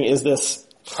more interesting is this,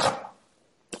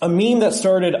 a meme that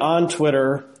started on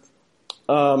Twitter,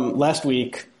 last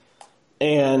week,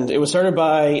 and it was started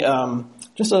by,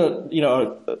 just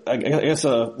I guess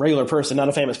a regular person, not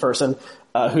a famous person,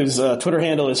 whose Twitter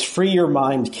handle is Free Your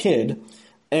Mind Kid.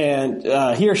 And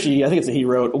he or she, I think it's he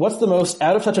wrote, "What's the most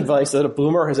out of touch advice that a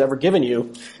boomer has ever given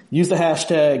you? Use the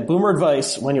hashtag boomer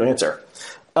advice when you answer."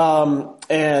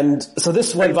 And so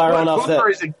this went viral enough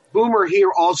that boomer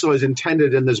here also is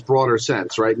intended in this broader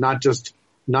sense, right? Not just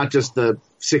the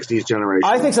 60s generation.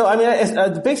 I think so. I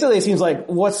mean, basically it seems like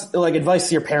what's like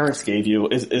advice your parents gave you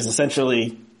is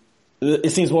essentially,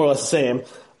 it seems more or less the same.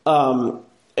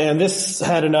 And this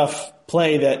had enough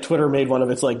play that Twitter made one of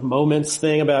its like moments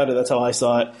thing about it. That's how I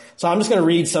saw it. So I'm just going to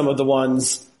read some of the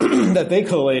ones that they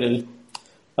collated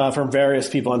from various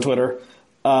people on Twitter.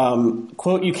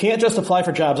 Quote, "You can't just apply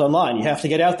for jobs online. You have to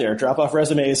get out there, drop off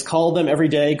resumes, call them every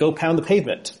day, go pound the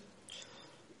pavement.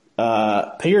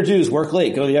 Pay your dues, work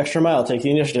late, go the extra mile, take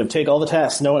the initiative, take all the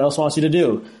tasks no one else wants you to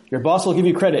do. Your boss will give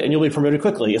you credit and you'll be promoted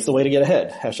quickly. It's the way to get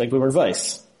ahead. Hashtag boomer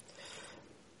advice.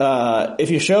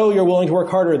 If you show you're willing to work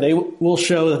harder, they will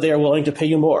show that they are willing to pay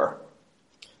you more.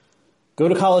 Go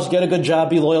to college, get a good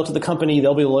job, be loyal to the company,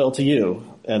 they'll be loyal to you."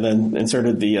 And then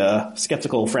inserted the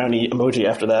skeptical frowny emoji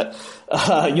after that.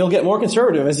 "You'll get more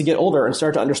conservative as you get older and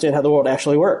start to understand how the world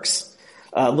actually works.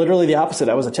 Literally the opposite.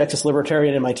 I was a Texas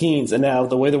libertarian in my teens, and now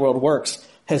the way the world works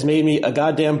has made me a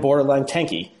goddamn borderline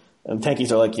tanky." And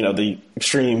tankies are like, the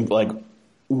extreme, like,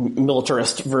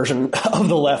 militarist version of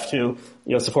the left who,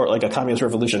 support like a communist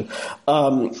revolution.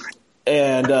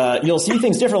 And you'll see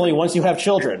things differently once you have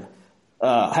children.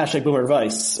 Hashtag boomer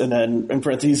advice. And then in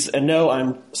parentheses, "and no,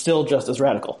 I'm still just as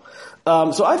radical."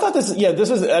 So I thought this is,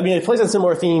 it plays on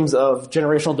similar themes of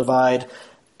generational divide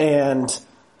and,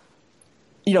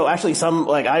 actually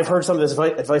I've heard some of this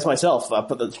advice myself,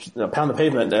 pound the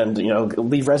pavement and,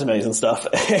 leave resumes and stuff.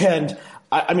 And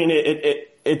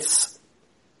it's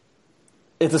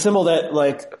a symbol that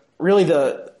like really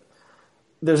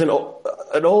there's an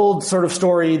old sort of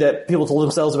story that people told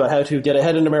themselves about how to get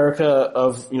ahead in America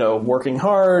of, working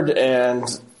hard and,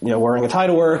 wearing a tie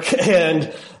to work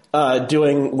and,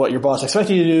 doing what your boss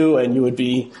expected you to do, and you would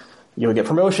get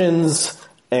promotions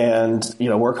and,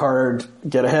 work hard,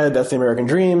 get ahead. That's the American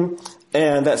dream.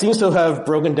 And that seems to have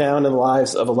broken down in the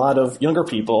lives of a lot of younger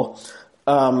people,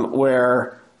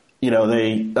 where,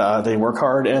 they work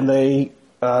hard and they,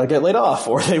 get laid off,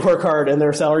 or they work hard and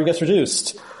their salary gets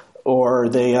reduced, or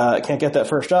they can't get that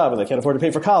first job and they can't afford to pay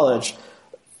for college.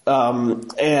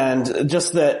 And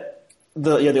just that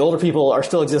the older people are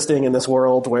still existing in this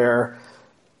world where,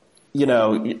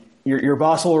 your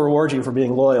boss will reward you for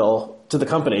being loyal to the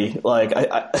company. Like,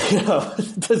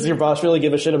 does your boss really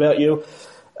give a shit about you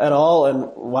at all? And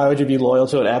why would you be loyal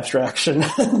to an abstraction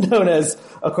known as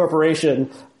a corporation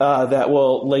that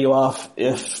will lay you off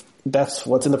if that's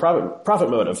what's in the profit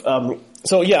motive?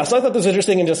 So I thought this was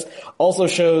interesting, and just also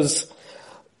shows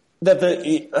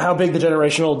that how big the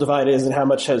generational divide is and how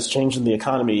much has changed in the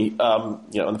economy, in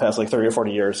the past 30 or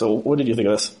 40 years. So what did you think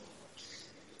of this?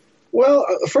 Well,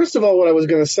 first of all, what I was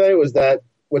going to say was that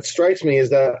what strikes me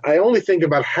is that I only think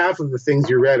about half of the things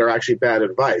you read are actually bad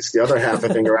advice. The other half, I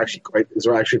think, are actually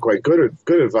quite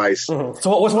good advice. Mm-hmm.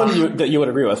 So what's one that you would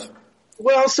agree with?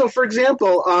 Well, so for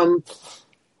example,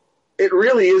 it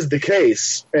really is the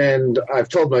case, and I've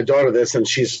told my daughter this, and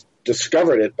she's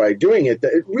discovered it by doing it,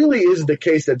 that it really is the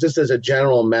case that just as a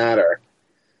general matter,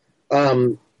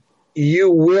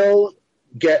 you will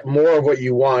get more of what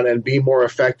you want and be more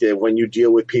effective when you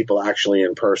deal with people actually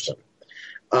in person.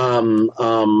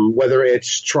 Whether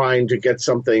it's trying to get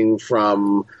something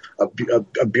from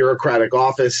a bureaucratic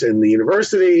office in the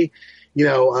university,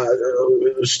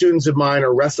 students of mine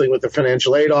are wrestling with the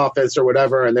financial aid office or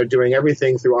whatever, and they're doing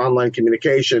everything through online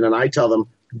communication. And I tell them,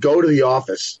 go to the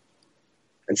office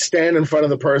and stand in front of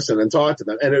the person and talk to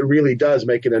them. And it really does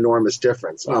make an enormous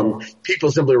difference.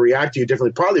 People simply react to you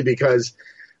differently, probably because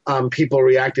people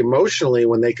react emotionally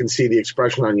when they can see the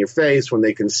expression on your face, when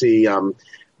they can see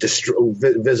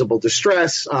visible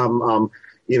distress.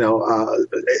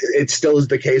 It still is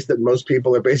the case that most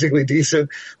people are basically decent.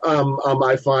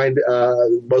 I find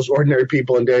most ordinary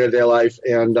people in day-to-day life,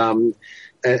 and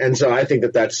so I think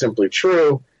that that's simply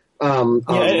true. An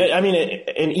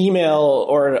email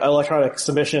or an electronic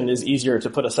submission is easier to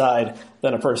put aside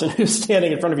than a person who's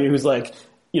standing in front of you who's like,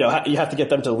 you have to get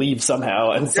them to leave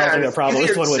somehow, and solving a problem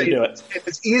is one way to do it.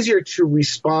 It's easier to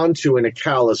respond to in a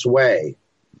callous way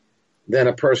than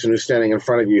a person who's standing in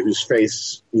front of you whose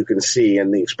face you can see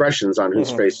and the expressions on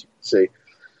whose face you can see.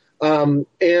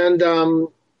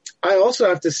 I also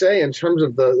have to say, in terms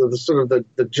of the sort of the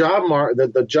job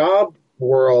the job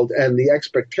world and the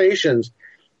expectations,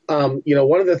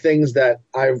 one of the things that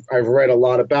I've read a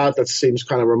lot about that seems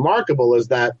kind of remarkable is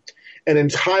that an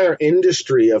entire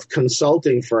industry of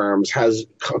consulting firms has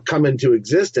come into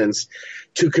existence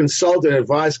to consult and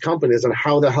advise companies on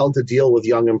how the hell to deal with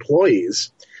young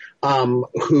employees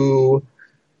who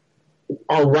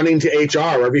are running to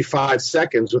HR every 5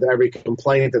 seconds with every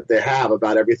complaint that they have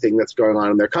about everything that's going on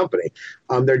in their company.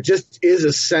 There just is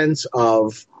a sense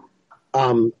of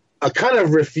a kind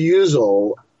of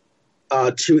refusal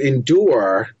to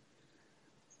endure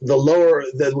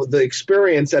the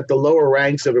experience at the lower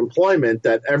ranks of employment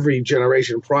that every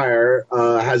generation prior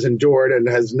has endured and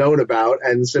has known about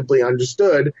and simply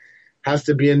understood has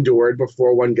to be endured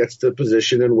before one gets to the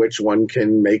position in which one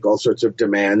can make all sorts of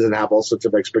demands and have all sorts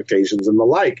of expectations and the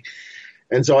like.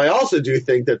 And so I also do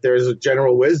think that there's a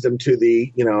general wisdom to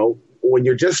when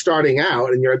you're just starting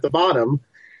out and you're at the bottom,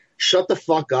 shut the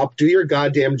fuck up, do your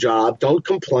goddamn job, don't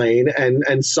complain,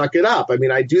 and suck it up. I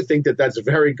mean, I do think that that's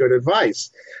very good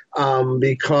advice,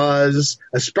 because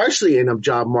especially in a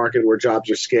job market where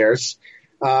jobs are scarce,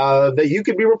 that you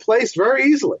could be replaced very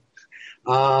easily.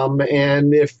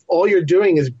 And if all you're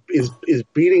doing is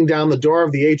beating down the door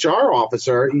of the HR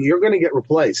officer, you're going to get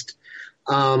replaced.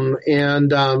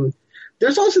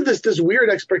 There's also this weird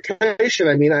expectation.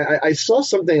 I mean, I saw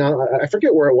something, I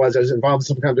forget where it was. I was involved in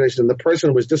some conversation, and the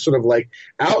person was just sort of like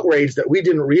outraged that we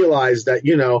didn't realize that,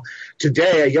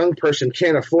 today a young person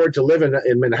can't afford to live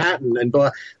in Manhattan and blah.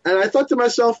 And I thought to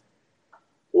myself,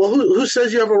 well, who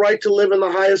says you have a right to live in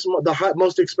the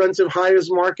most expensive,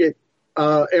 highest market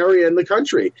area in the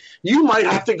country? You might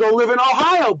have to go live in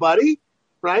Ohio, buddy,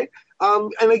 right?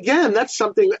 And again, that's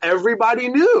something everybody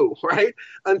knew, right,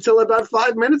 until about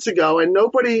 5 minutes ago, and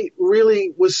nobody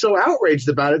really was so outraged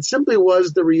about it. Simply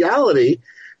was the reality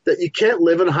that you can't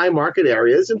live in high market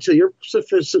areas until you're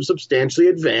substantially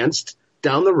advanced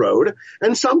down the road,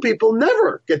 and some people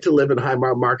never get to live in high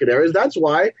market areas. That's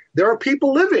why there are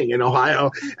people living in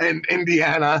Ohio and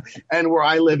Indiana and where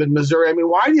I live in Missouri. I mean,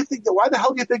 why the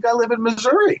hell do you think I live in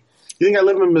Missouri? You think I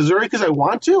live in Missouri because I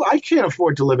want to? I can't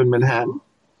afford to live in Manhattan.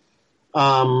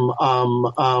 Or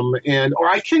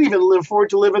I can't even afford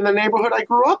to live in the neighborhood I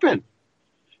grew up in.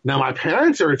 Now, my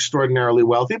parents are extraordinarily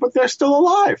wealthy, but they're still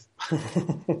alive.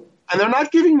 And they're not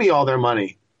giving me all their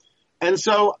money. And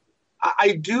so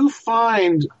I do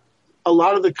find a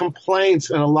lot of the complaints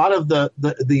and a lot of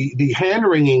the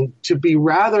hand-wringing to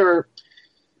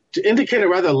indicate a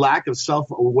rather lack of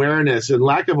self-awareness and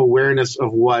lack of awareness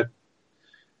of what,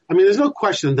 I mean, there's no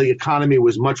question the economy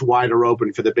was much wider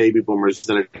open for the baby boomers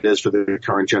than it is for the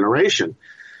current generation.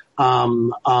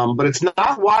 But it's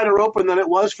not wider open than it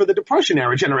was for the Depression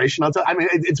era generation.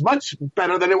 It's much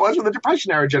better than it was for the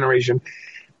Depression era generation.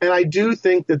 And I do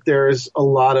think that there's a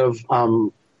lot of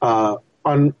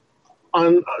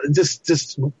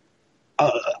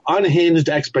unhinged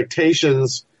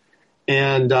expectations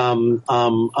and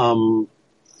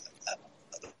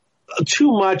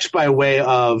too much by way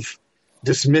of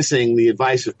dismissing the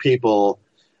advice of people,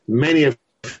 many of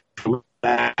whom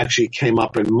actually came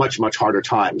up in much, much harder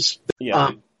times.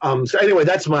 Yeah. So anyway,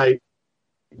 that's my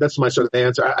sort of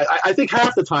answer. I think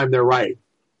half the time they're right.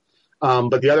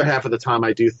 But the other half of the time,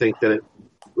 I do think that it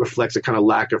reflects a kind of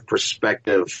lack of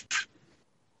perspective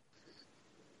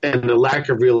and a lack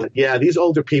of real. Yeah, these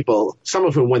older people, some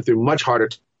of whom went through much harder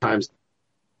times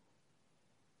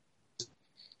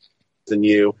than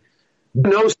you,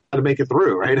 knows how to make it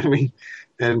through, right? I mean,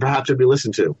 and perhaps it'd be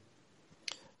listened to.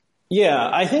 Yeah,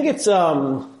 I think it's.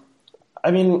 I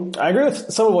agree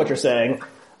with some of what you're saying,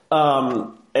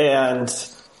 and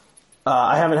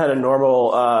I haven't had a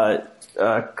normal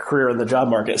career in the job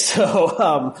market,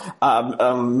 so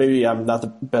maybe I'm not the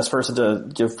best person to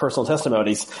give personal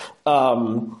testimonies.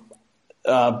 But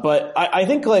I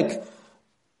think there's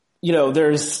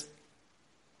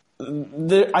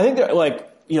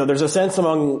a sense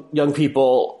among young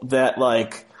people that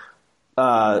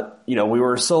we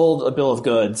were sold a bill of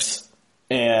goods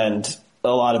and a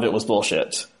lot of it was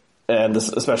bullshit. And this,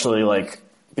 especially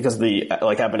because the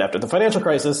happened after the financial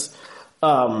crisis.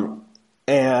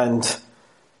 And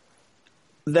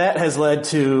that has led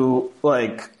to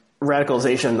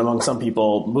radicalization among some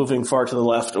people, moving far to the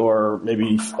left or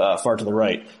maybe far to the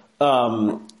right.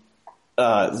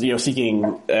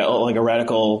 Seeking a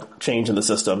radical change in the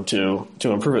system to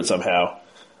improve it somehow.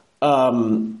 I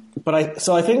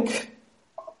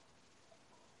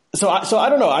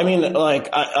don't know. I mean,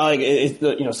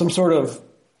 some sort of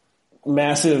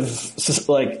massive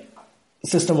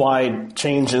system-wide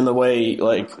change in the way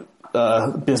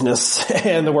business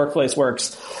and the workplace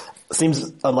works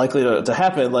seems unlikely to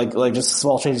happen. Just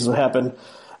small changes would happen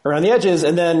around the edges,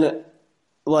 and then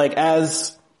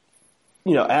as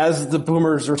the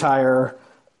boomers retire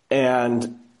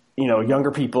and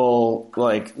younger people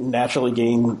naturally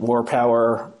gain more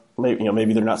power.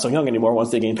 Maybe they're not so young anymore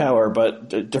once they gain power, but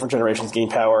different generations gain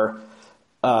power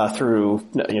through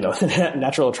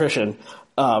natural attrition.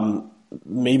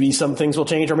 Maybe some things will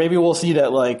change, or maybe we'll see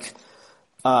that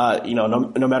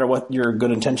no matter what your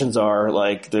good intentions are,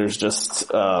 there's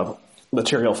just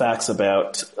material facts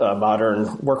about modern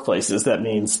workplaces that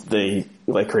means they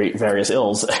create various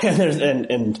ills,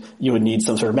 and you would need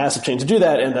some sort of massive change to do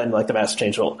that, and then the massive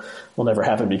change will never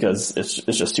happen because it's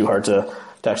just too hard to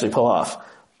actually pull off.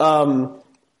 But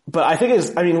I think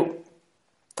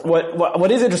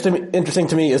what is interesting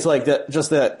to me is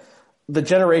that the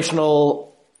generational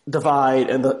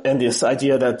divide and this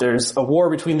idea that there's a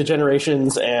war between the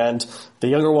generations and the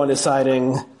younger one is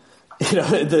siding,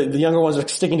 the younger ones are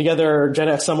sticking together, Gen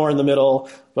X somewhere in the middle,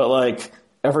 but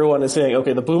everyone is saying,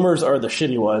 okay, the boomers are the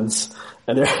shitty ones,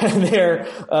 and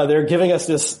they're giving us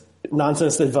this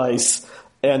nonsense advice,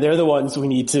 and they're the ones we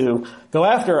need to go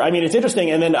after. I mean, it's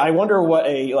interesting, and then I wonder what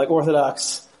a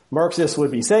orthodox Marxist would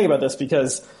be saying about this,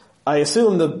 because I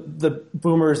assume the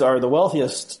boomers are the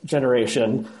wealthiest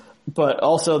generation, but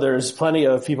also there's plenty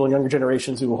of people in younger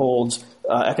generations who hold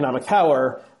economic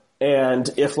power, and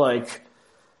if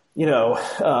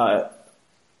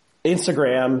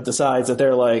Instagram decides that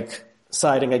they're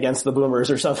siding against the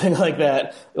boomers or something like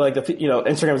that,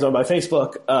 Instagram is owned by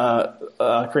Facebook,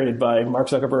 created by Mark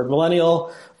Zuckerberg,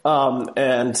 millennial,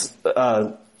 and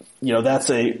that's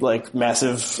a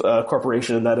massive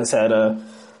corporation that has had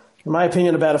in my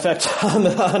opinion, a bad effect on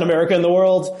America and the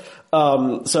world.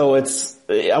 So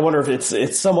I wonder if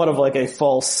it's somewhat of a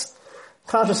false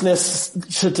consciousness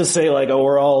to say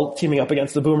we're all teaming up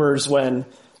against the boomers when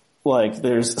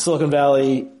there's Silicon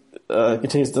Valley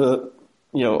continues to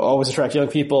always attract young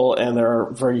people, and there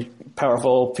are very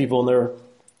powerful people in their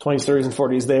 20s, 30s, and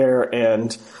 40s there,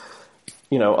 and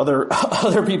other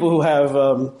people who have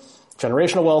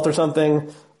generational wealth or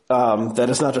something.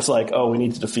 That it's not just we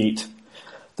need to defeat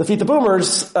the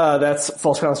boomers. That's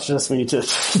false consciousness. We need to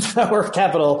power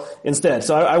capital instead.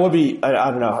 So I would be.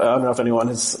 I don't know. I don't know if anyone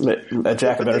has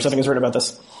Jacobin or something has written about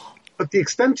this. But that's the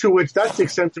extent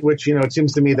to which it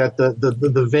seems to me that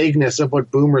the vagueness of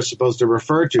what boomer is supposed to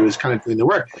refer to is kind of doing the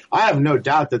work. I have no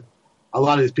doubt that a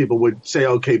lot of these people would say,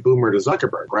 "Okay, boomer" to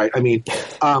Zuckerberg, right? I mean,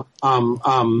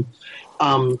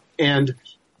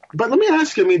 but let me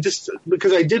ask you. I mean, just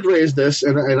because I did raise this,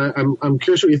 and I'm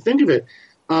curious what you think of it.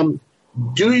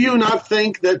 Do you not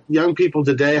think that young people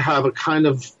today have a kind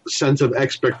of sense of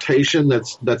expectation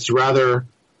that's rather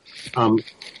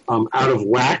out of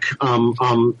whack. And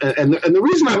the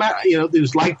reason I'm it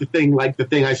was like the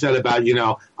thing I said about,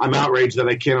 I'm outraged that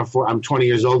I can't afford, I'm 20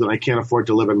 years old and I can't afford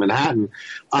to live in Manhattan.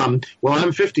 Well,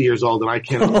 I'm 50 years old and I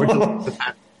can't afford to live in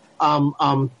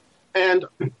Manhattan. And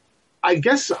I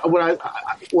guess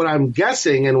what I'm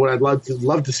guessing and what I'd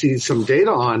love to see some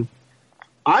data on,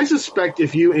 I suspect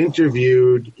if you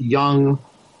interviewed young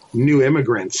new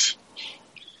immigrants,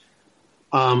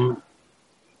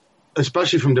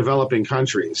 especially from developing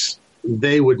countries,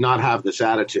 they would not have this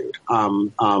attitude.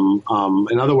 In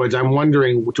other words, I'm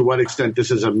wondering to what extent this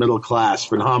is a middle class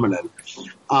phenomenon.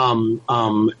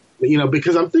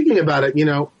 Because I'm thinking about it,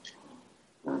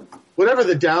 whatever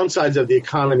the downsides of the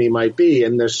economy might be,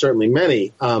 and there's certainly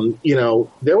many,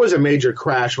 there was a major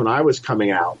crash when I was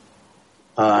coming out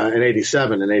in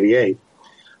 87 and 88,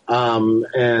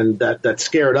 and that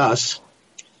scared us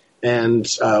and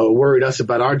worried us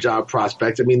about our job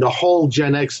prospects. I mean, the whole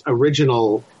Gen X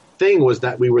original thing was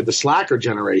that we were the slacker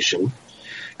generation,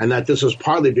 and that this was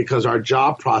partly because our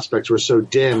job prospects were so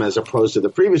dim as opposed to the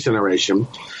previous generation.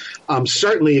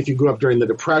 Certainly, if you grew up during the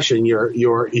Depression,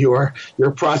 your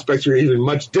prospects were even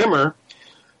much dimmer.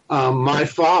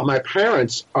 My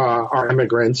parents are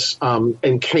immigrants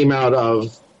and came out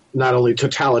of not only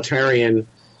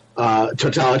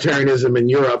totalitarianism in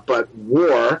Europe, but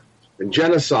war and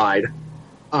genocide.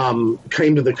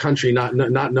 Came to the country not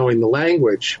knowing the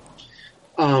language.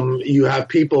 You have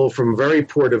people from very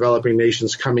poor developing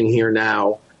nations coming here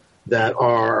now that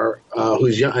are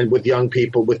with young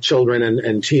people, with children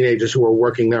and teenagers who are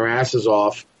working their asses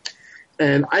off,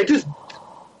 and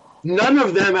none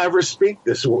of them ever spoke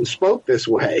this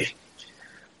way.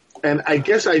 And I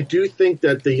guess I do think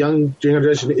that the young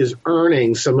generation is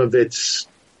earning some of its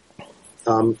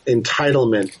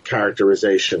entitlement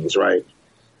characterizations, right?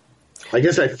 I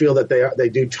guess I feel that they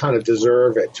do kind of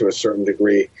deserve it to a certain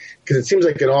degree, because it seems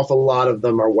like an awful lot of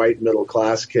them are white middle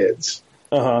class kids.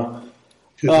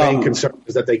 Whose main concern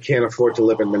is that they can't afford to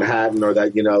live in Manhattan, or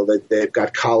that that they've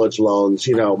got college loans.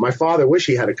 My father wished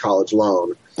he had a college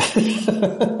loan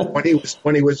when he was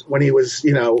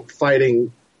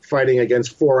fighting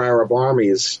against 4 Arab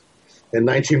armies in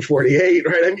 1948.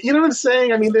 Right? I mean, you know what I'm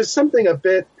saying? I mean, there's something a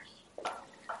bit.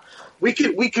 We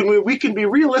can be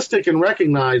realistic and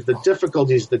recognize the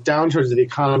difficulties, the downturns of the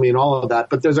economy, and all of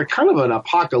that. But there's a kind of an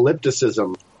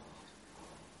apocalypticism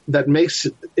that makes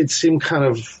it seem kind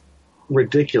of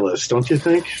ridiculous, don't you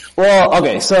think? Well,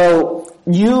 okay, so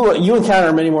you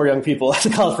encounter many more young people as a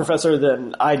college professor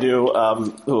than I do,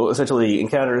 who essentially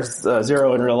encounters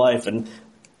zero in real life, and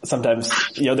sometimes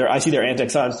I see their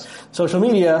antics on social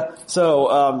media.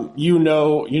 So you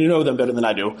know them better than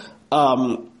I do.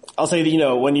 I'll say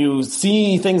that when you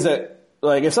see things that,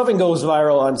 like, if something goes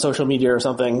viral on social media or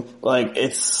something, like,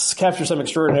 it's captures some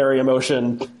extraordinary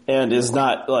emotion and is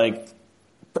not like,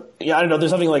 I don't know, there's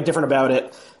something like different about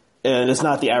it. And it's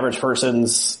not the average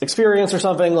person's experience or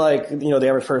something, like, the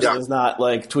average person is not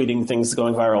like tweeting things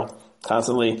going viral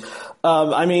constantly.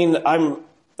 I mean, I'm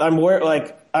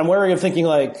wary of thinking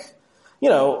like,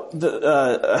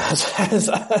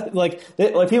 like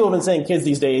people have been saying kids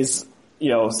these days,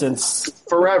 since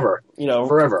forever,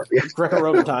 forever,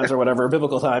 Greco-Roman times or whatever,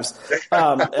 biblical times.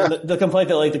 And the complaint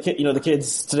that like the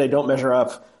kids today don't measure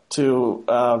up to,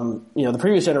 the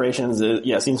previous generations,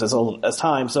 seems as old as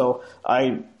time. So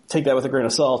I take that with a grain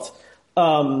of salt. I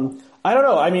don't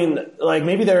know. I mean, like,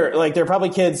 maybe there are probably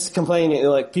kids complaining,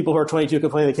 like people who are 22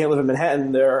 complaining they can't live in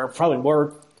Manhattan. There are probably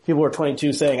more people who are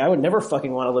 22 saying, I would never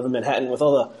fucking want to live in Manhattan with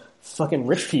all the fucking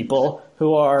rich people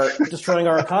who are destroying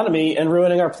our economy and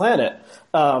ruining our planet.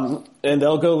 And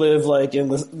they'll go live like in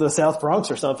the South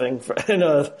Bronx or something in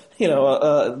a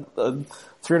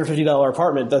 $350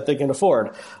 apartment that they can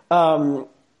afford.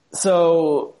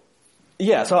 So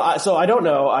I don't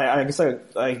know. I guess I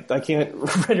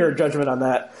can't render a judgment on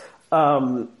that.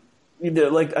 I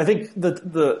think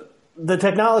the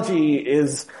technology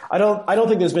is, I don't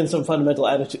think there's been some fundamental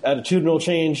attitudinal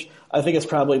change. I think it's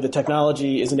probably the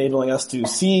technology is enabling us to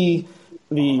see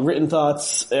the written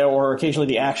thoughts or occasionally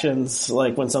the actions,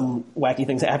 like when some wacky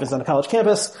thing happens on a college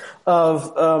campus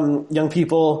of young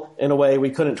people in a way we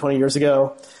couldn't 20 years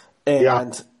ago. And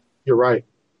yeah, you're right.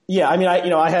 Yeah, I mean,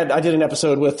 I did an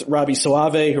episode with Robbie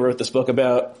Soave, who wrote this book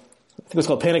about, I think it was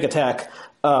called Panic Attack,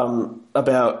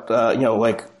 about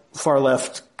like far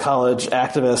left college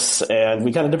activists, and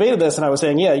we kind of debated this, and I was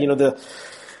saying,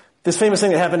 this famous thing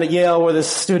that happened at Yale where this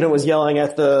student was yelling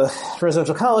at the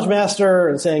residential college master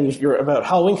and saying you're about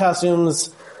Halloween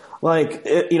costumes. Like,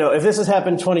 if this has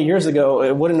happened 20 years ago,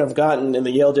 it wouldn't have gotten in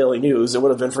the Yale Daily News. It would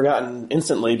have been forgotten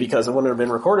instantly because it wouldn't have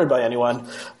been recorded by anyone.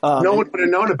 No one would have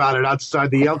known about it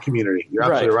outside the Yale community. You're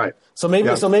absolutely right. So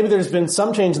maybe there's been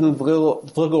some change in the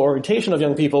political orientation of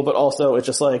young people, but also it's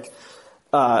just like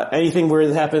anything where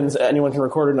it happens, anyone can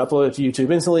record it and upload it to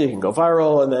YouTube instantly. It can go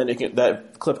viral, and then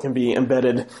that clip can be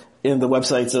embedded in the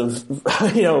websites of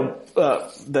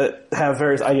that have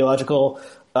various ideological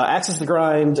access to the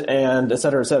grind and et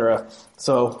cetera, et cetera.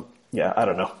 So yeah, I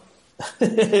don't know.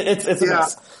 it's a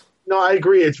mess. No, I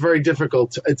agree. It's very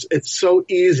difficult. It's so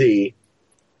easy.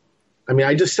 I mean,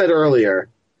 I just said earlier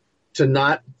to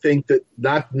not think that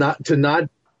to not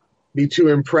be too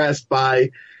impressed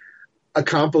by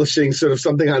accomplishing sort of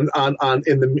something on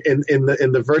in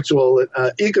the virtual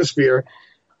ecosphere,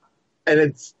 and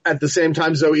it's at the same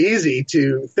time so easy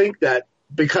to think that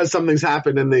because something's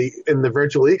happened in the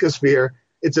virtual ecosphere,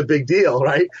 it's a big deal,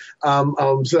 right? So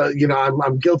I'm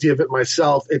guilty of it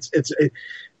myself.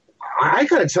 I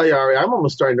gotta tell you, Aryeh, I'm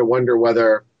almost starting to wonder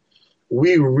whether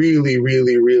we really,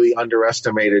 really, really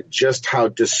underestimated just how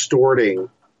distorting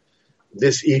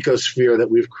this ecosphere that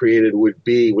we've created would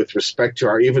be with respect to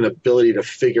our even ability to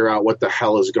figure out what the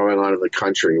hell is going on in the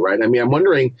country, right? I mean, I'm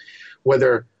wondering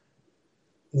whether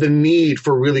the need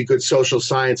for really good social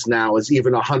science now is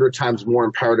even 100 times more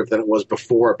imperative than it was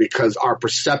before, because our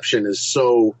perception is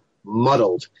so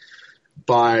muddled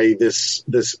by this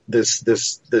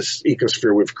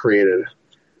ecosphere we've created.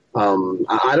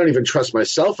 I don't even trust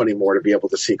myself anymore to be able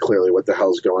to see clearly what the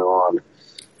hell's going on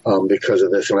because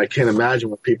of this. And I can't imagine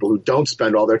with people who don't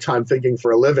spend all their time thinking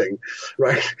for a living,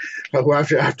 right, who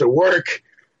have to work,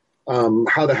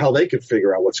 how the hell they could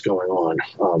figure out what's going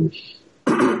on.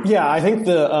 Yeah, I think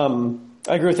I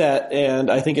agree with that, and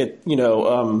I think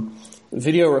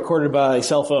video recorded by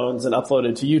cell phones and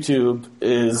uploaded to YouTube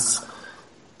is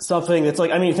something that's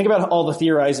like, I mean, think about all the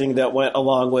theorizing that went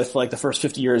along with like the first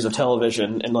 50 years of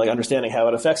television and like understanding how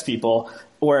it affects people,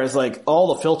 whereas like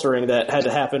all the filtering that had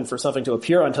to happen for something to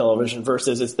appear on television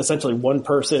versus it's essentially one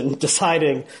person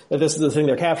deciding that this is the thing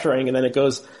they're capturing, and then it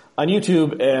goes on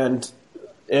YouTube and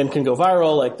can go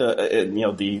viral. Like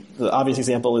the obvious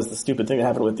example is the stupid thing that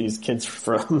happened with these kids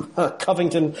from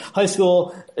Covington High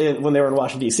School when they were in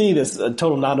Washington D.C. This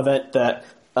total non-event that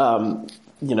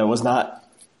was not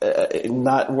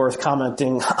worth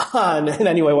commenting on in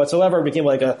any way whatsoever. It became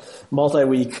like a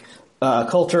multi-week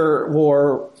culture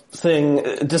war thing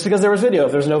just because there was video.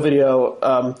 If there's no video,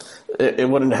 that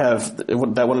wouldn't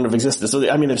have existed.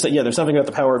 So I mean, there's something about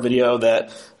the power of video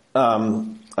that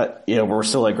we're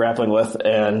still like grappling with.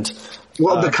 And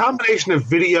the combination of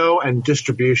video and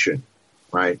distribution,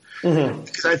 right? Mm-hmm.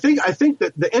 Because I think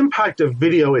that the impact of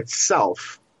video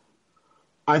itself,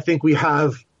 I think we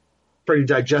have pretty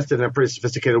digested in a pretty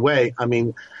sophisticated way. I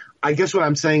mean, I guess what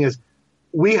I'm saying is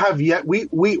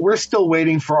we're still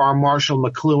waiting for our Marshall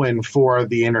McLuhan for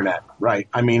the internet, right?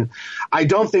 I mean, I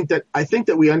think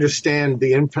that we understand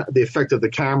the effect of the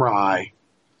camera eye.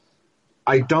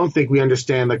 I don't think we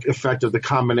understand the effect of the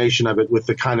combination of it with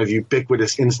the kind of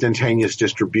ubiquitous instantaneous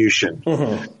distribution.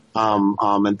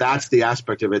 Mm-hmm. And that's the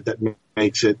aspect of it that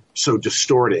makes it so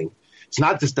distorting. It's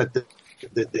not just that the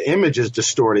image is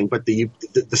distorting, but the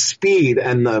speed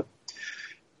and the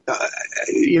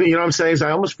you know what I'm saying? Is I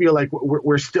almost feel like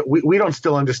we don't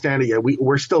still understand it yet.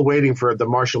 We're still waiting for the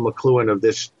Marshall McLuhan of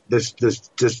this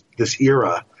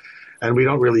era, and we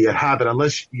don't really yet have it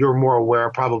unless you're more aware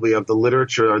probably of the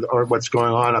literature or what's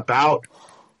going on about.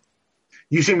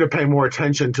 You seem to pay more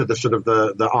attention to the sort of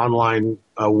the online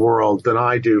world than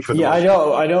I do.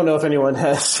 I don't know if anyone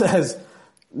has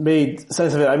made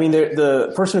sense of it. I mean,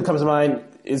 the person who comes to mind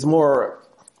is more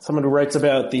someone who writes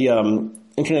about the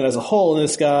internet as a whole, and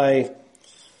this guy,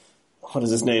 what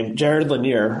is his name? Jared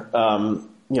Lanier,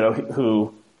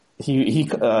 who he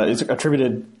is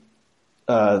attributed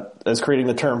as creating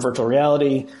the term virtual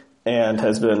reality and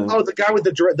has been... Oh, the guy with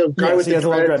the guy with the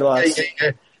dreadlocks.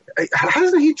 Yeah.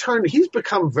 Hasn't he turned? He's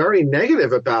become very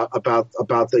negative about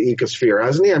the ecosphere,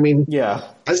 hasn't he? I mean, yeah.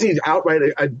 Hasn't he outright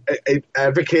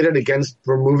advocated against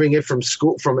removing it from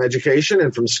school, from education,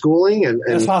 and from schooling? And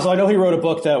it's possible. I know he wrote a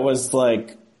book that was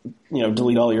like,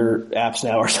 delete all your apps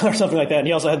now or something like that. And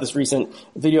he also had this recent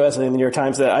video essay in the New York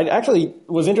Times that I actually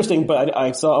was interesting, but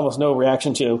I saw almost no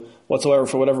reaction to whatsoever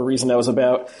for whatever reason. That was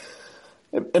about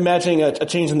imagining a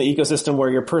change in the ecosystem where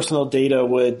your personal data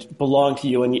would belong to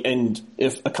you, and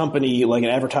if a company like an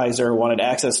advertiser wanted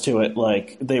access to it,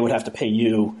 like they would have to pay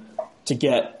you to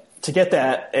get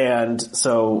that, and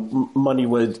so money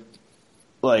would,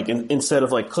 like, instead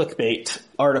of like clickbait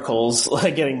articles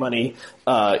like getting money,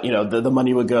 the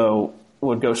money would go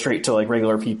would go straight to like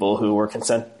regular people who were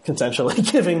consensually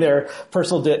giving their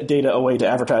personal data away to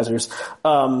advertisers.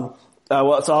 So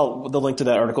the link to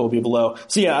that article will be below.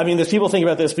 So yeah, I mean, there's people thinking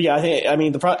about this, but yeah,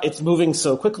 it's moving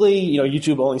so quickly. You know,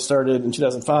 YouTube only started in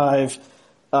 2005.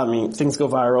 I mean, things go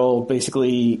viral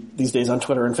basically these days on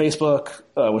Twitter and Facebook,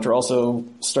 which are also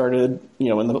started, you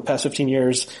know, in the past 15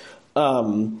 years.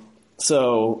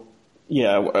 So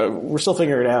yeah, we're still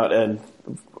figuring it out, and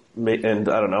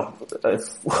I don't know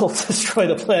if we'll destroy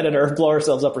the planet or blow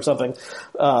ourselves up or something,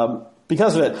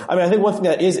 because of it. I mean, I think one thing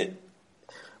that is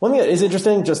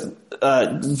interesting, just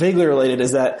vaguely related,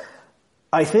 is that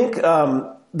I think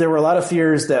there were a lot of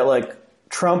fears that like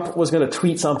Trump was going to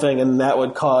tweet something and that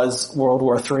would cause World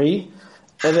War III,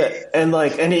 and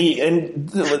when he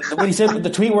said the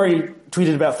tweet where he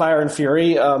tweeted about fire and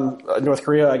fury, North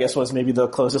Korea, I guess, was maybe the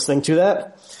closest thing to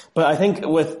that. But I think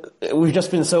we've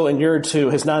just been so inured to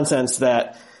his nonsense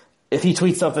that if he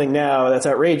tweets something now that's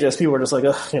outrageous, people are just like,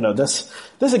 ugh, you know, this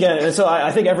again. And so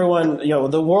I think everyone, you know,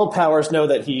 the world powers know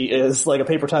that he is like a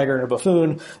paper tiger and a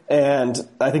buffoon. And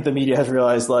I think the media has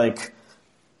realized, like,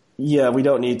 yeah, we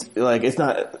don't need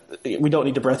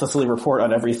to breathlessly report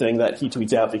on everything that he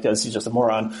tweets out because he's just a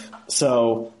moron.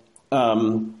 So at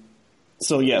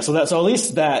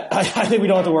least that, I think we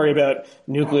don't have to worry about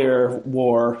nuclear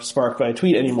war sparked by a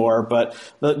tweet anymore, but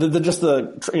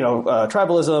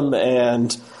tribalism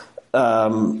and,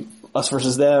 us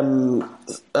versus them,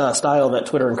 style that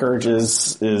Twitter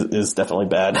encourages is definitely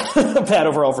bad, bad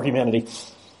overall for humanity.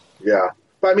 Yeah.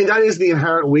 But I mean, that is the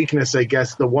inherent weakness, I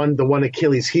guess, the one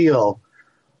Achilles heel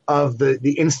of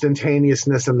the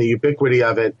instantaneousness and the ubiquity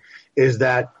of it is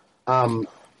that,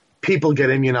 people get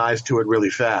immunized to it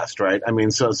really fast, right? I mean,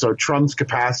 so Trump's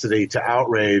capacity to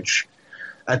outrage,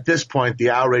 at this point, the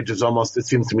outrage is almost, it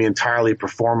seems to me, entirely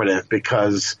performative,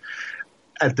 because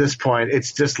at this point,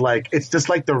 it's just like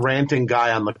the ranting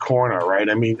guy on the corner, right?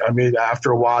 I mean,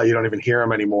 after a while, you don't even hear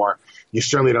him anymore. You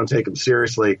certainly don't take him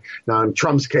seriously. Now, in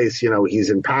Trump's case, you know, he's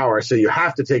in power, so you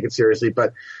have to take it seriously,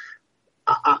 but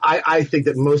I think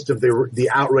that most of the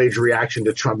outrage reaction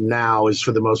to Trump now is,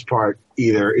 for the most part,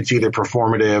 either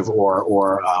performative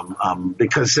or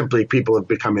because simply people have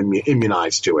become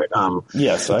immunized to it.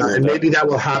 Yes, I agree and maybe that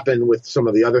will happen with some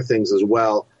of the other things as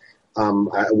well.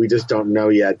 We just don't know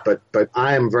yet, but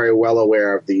I am very well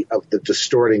aware of the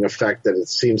distorting effect that it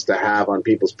seems to have on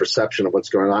people's perception of what's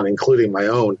going on, including my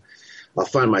own. I'll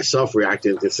find myself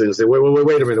reacting to things and say, wait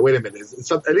a minute.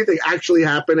 Is anything actually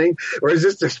happening? Or is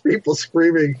this just people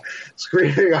screaming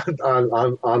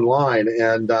on online?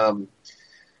 And,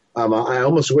 I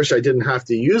almost wish I didn't have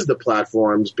to use the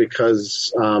platforms,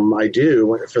 because, I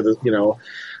do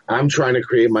I'm trying to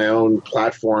create my own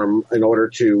platform in order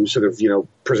to sort of,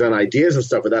 present ideas and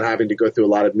stuff without having to go through a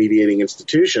lot of mediating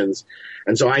institutions.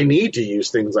 And so I need to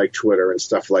use things like Twitter and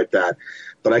stuff like that.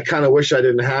 But I kind of wish I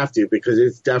didn't have to, because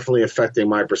it's definitely affecting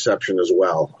my perception as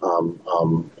well,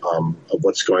 of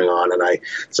what's going on. And I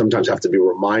sometimes have to be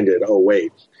reminded, oh,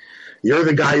 wait, you're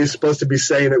the guy who's supposed to be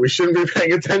saying that we shouldn't be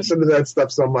paying attention to that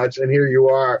stuff so much. And here you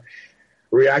are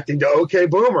reacting to okay,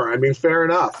 boomer. I mean, fair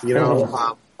enough, you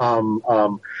know.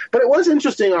 But it was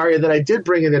interesting, Aryeh, that I did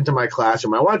bring it into my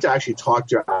classroom. I wanted to actually talk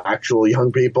to actual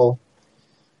young people.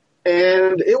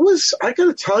 And it was, I got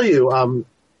to tell you,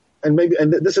 and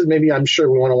this is maybe, I'm sure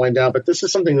we want to wind down, but this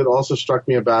is something that also struck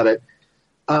me about it.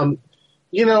 Gen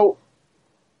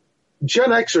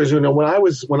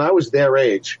Xers, when I was their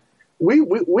age,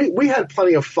 we had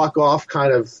plenty of fuck off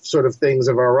kind of sort of things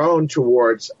of our own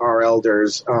towards our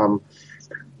elders.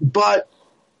 But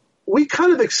we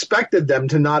kind of expected them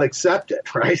to not accept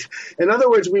it, right? In other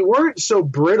words, we weren't so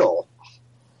brittle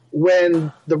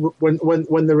when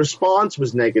the response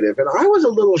was negative. And I was a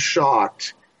little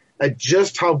shocked at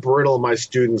just how brittle my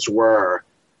students were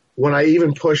when I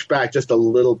even pushed back just a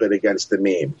little bit against the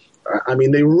meme. I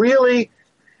mean,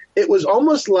 it was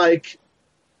almost like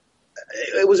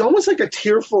a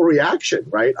tearful reaction,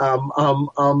 right?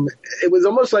 It was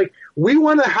almost like, we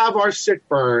want to have our sick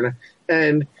burn,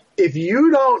 and if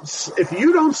you don't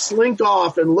slink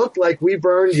off and look like we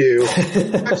burned you, you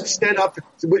actually stand up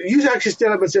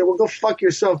and say, well, go fuck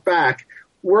yourself back.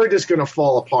 We're just going to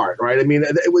fall apart, right? I mean,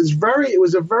 it was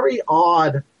a very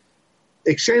odd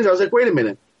exchange. I was like, wait a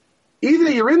minute.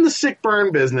 Either you're in the sick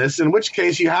burn business, in which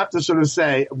case you have to sort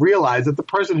of realize that the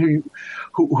person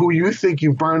who you think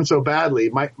you burned so badly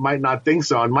might not think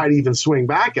so and might even swing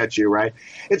back at you, right?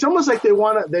 It's almost like they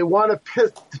want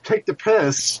to take the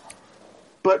piss,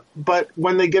 but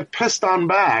when they get pissed on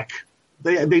back,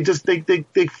 they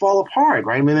fall apart,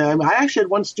 right? I mean, I actually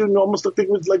had one student almost looked like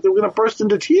it was like they were going to burst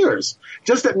into tears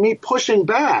just at me pushing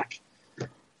back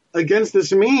against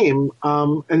this meme,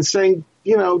 and saying,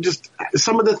 just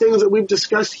some of the things that we've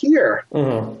discussed here.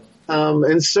 Mm-hmm.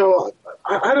 And so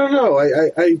I don't know.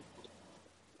 I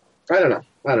don't know.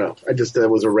 I just, it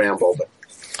was a ramble, but.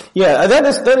 Yeah, that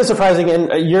is surprising. And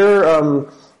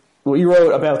what you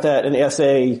wrote about that in the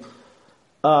essay,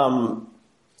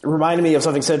 reminded me of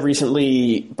something said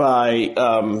recently by,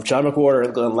 John McWhorter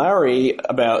and Glenn Lowry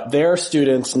about their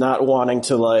students not wanting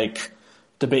to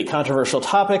debate controversial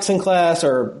topics in class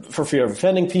or for fear of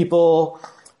offending people.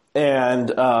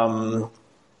 And,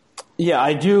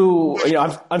 I do,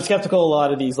 I'm skeptical a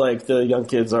lot of these, the young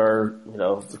kids are,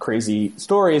 crazy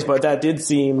stories, but that did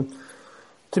seem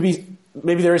to be,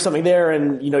 maybe there is something there.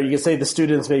 And, you can say the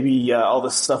students, maybe, all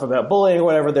this stuff about bullying or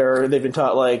whatever, they've been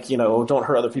taught, don't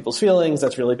hurt other people's feelings.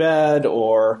 That's really bad.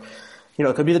 Or,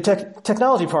 it could be the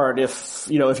technology part. If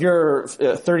you're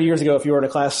 30 years ago, if you were in a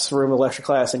classroom, a lecture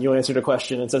class, and you answered a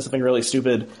question and said something really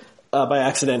stupid, by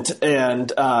accident,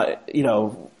 and,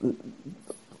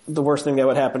 the worst thing that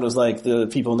would happen was the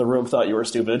people in the room thought you were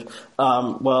stupid.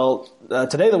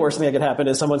 Today the worst thing that could happen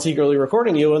is someone secretly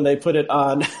recording you and they put it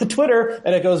on Twitter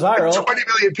and it goes viral. 20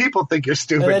 million people think you're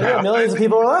stupid and then, now. Millions of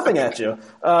people are laughing at you.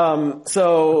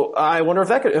 So I wonder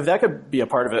if that could be a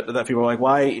part of it, that people are like,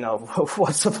 why,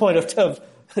 what's the point of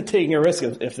taking a risk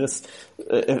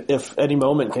if any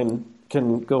moment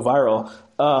can go viral?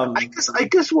 I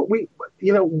guess what we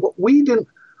didn't,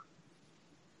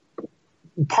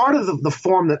 part of the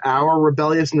form that our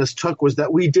rebelliousness took was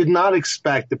that we did not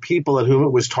expect the people at whom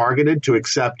it was targeted to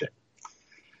accept it.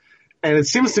 And it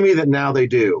seems to me that now they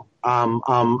do. One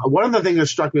of the things that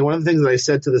struck me, one of the things that I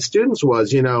said to the students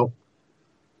was,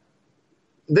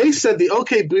 they said the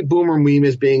OK Boomer meme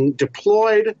is being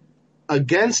deployed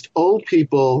against old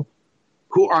people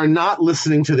who are not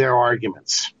listening to their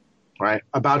arguments, right?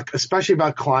 Especially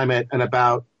about climate and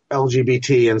about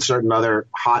LGBT and certain other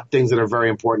hot things that are very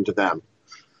important to them.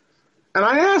 And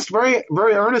I asked very,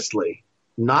 very earnestly,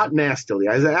 not nastily,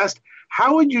 I asked,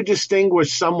 how would you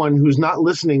distinguish someone who's not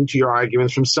listening to your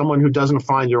arguments from someone who doesn't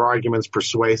find your arguments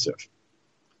persuasive?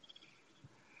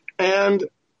 And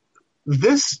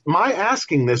my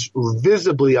asking this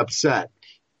visibly upset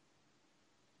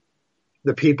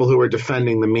the people who were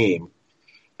defending the meme.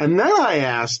 And then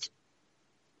I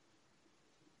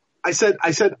said,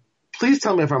 please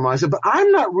tell me if I'm wrong. I said, but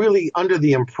I'm not really under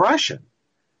the impression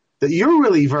that you're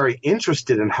really very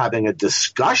interested in having a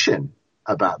discussion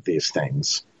about these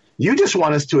things. You just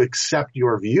want us to accept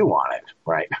your view on it,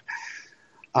 right?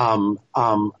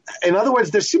 In other words,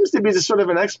 there seems to be this sort of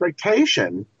an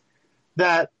expectation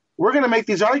that we're going to make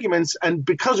these arguments, and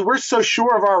because we're so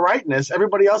sure of our rightness,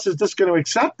 everybody else is just going to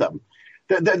accept them.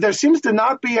 There seems to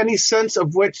not be any sense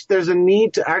of which there's a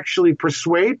need to actually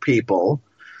persuade people,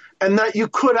 and that you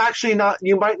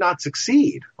might not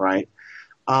succeed, right?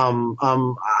 I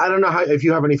don't know if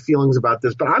you have any feelings about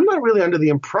this, but I'm not really under the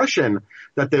impression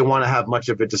that they want to have much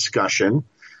of a discussion.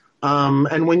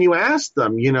 And when you ask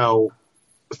them,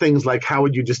 things like how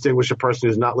would you distinguish a person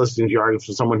who's not listening to your arguments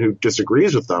from someone who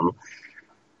disagrees with them,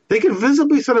 they get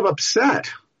visibly sort of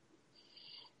upset.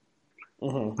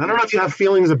 Mm-hmm. I don't know if you have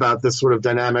feelings about this sort of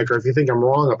dynamic or if you think I'm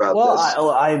wrong about this.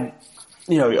 I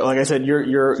like I said,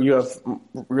 you have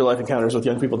real life encounters with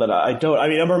young people that I don't. I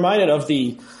mean, I'm reminded of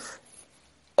the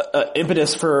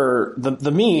impetus for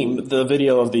the meme, the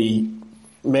video of the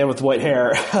man with white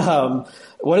hair.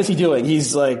 What is he doing?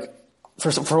 He's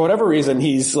for whatever reason,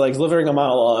 he's delivering a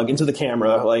monologue into the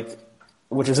camera,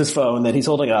 which is his phone that he's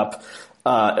holding up,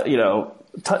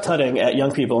 tutting at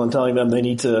young people and telling them they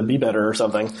need to be better or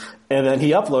something. And then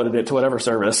he uploaded it to whatever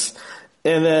service.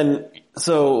 And then,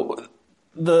 so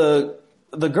the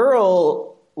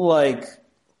girl, did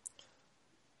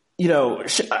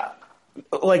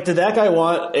that guy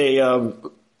want a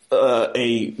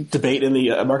debate in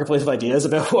the marketplace of ideas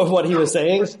about what he was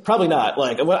saying? Probably not.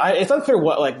 It's unclear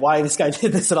why this guy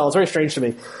did this at all. It's very strange to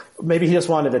me. Maybe he just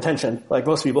wanted attention, like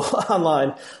most people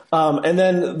online. And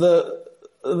then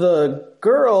the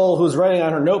girl who's writing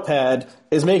on her notepad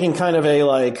is making kind of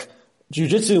a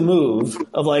jujitsu move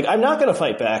of I'm not going to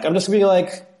fight back. I'm just going to be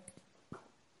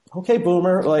okay,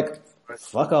 boomer,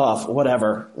 fuck off,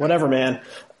 whatever, man.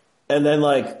 And then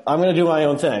I'm going to do my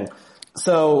own thing.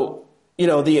 So,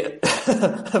 Plugging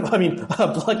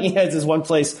Heads is one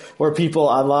place where people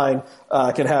online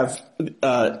can have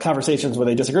conversations where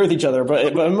they disagree with each other. But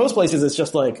in most places, it's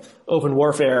just open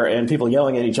warfare and people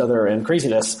yelling at each other and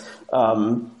craziness.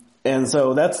 And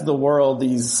so that's the world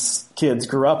these kids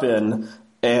grew up in.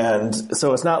 And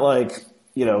so it's not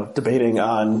debating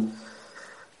on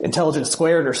Intelligence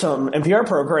Squared or some NPR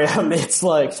program. It's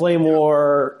like flame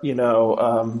war,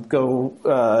 go,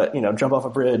 jump off a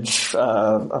bridge.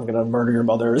 I'm going to murder your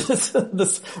mother.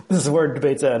 This is where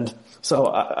debates end. So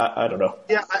I don't know.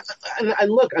 Yeah.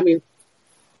 And look, I mean,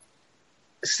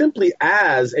 simply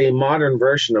as a modern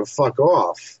version of fuck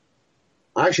off,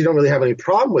 I actually don't really have any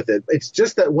problem with it. It's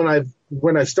just that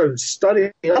when I started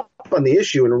studying up on the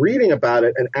issue and reading about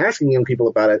it and asking young people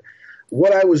about it,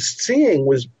 what I was seeing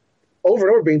was over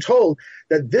and over being told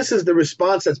that this is the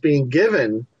response that's being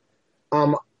given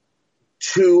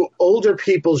to older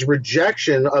people's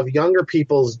rejection of younger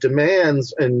people's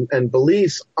demands and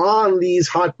beliefs on these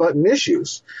hot button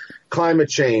issues, climate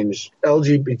change,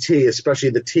 LGBT, especially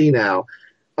the T now,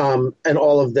 and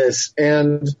all of this.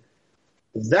 And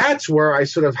that's where I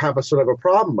sort of have a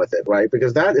problem with it, right?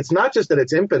 Because it's not just that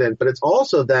it's impotent, but it's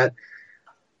also that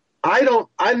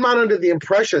I'm not under the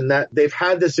impression that they've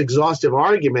had this exhaustive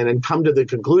argument and come to the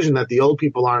conclusion that the old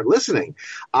people aren't listening.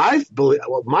 My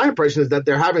impression is that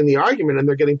they're having the argument and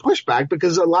they're getting pushback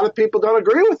because a lot of people don't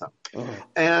agree with them.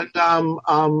 And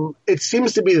it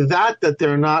seems to be that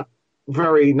they're not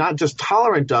just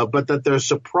tolerant of, but that they're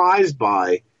surprised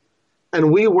by.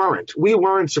 And we weren't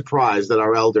surprised that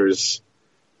our elders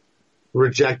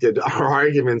rejected our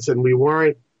arguments, and we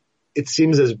weren't, it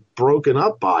seems, as broken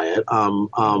up by it.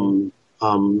 And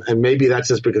maybe that's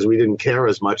just because we didn't care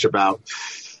as much about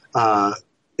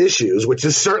issues, which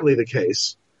is certainly the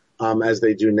case, as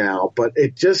they do now. But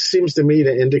it just seems to me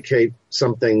to indicate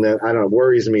something that, I don't know,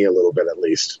 worries me a little bit at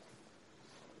least.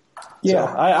 Yeah,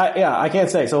 so. I can't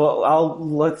say. So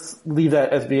let's leave that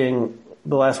as being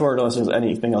the last word, unless there's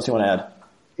anything else you want to add.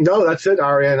 No, that's it,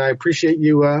 Aryeh, and I appreciate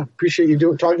you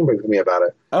talking with me about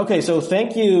it. Okay, so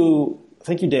thank you,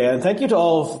 Dan. Thank you to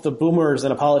all of the boomers,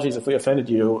 and apologies if we offended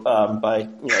you by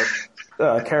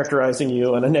characterizing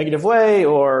you in a negative way,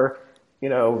 or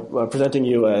presenting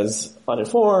you as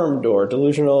uninformed or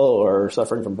delusional or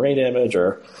suffering from brain damage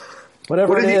or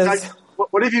whatever it is.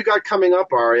 What have you got coming up,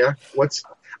 Aryeh?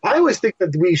 I always think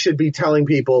that we should be telling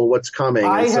people what's coming.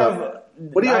 What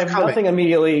do you have coming? Nothing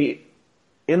immediately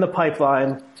in the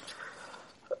pipeline.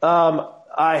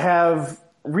 I have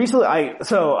recently,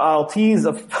 I'll tease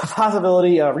a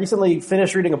possibility. Recently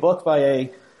finished reading a book by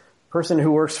a person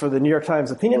who works for the New York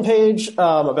Times opinion page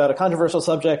about a controversial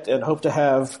subject, and hope to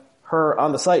have her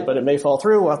on the site, but it may fall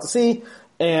through. We'll have to see.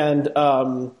 And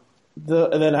and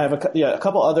then I have a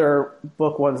couple other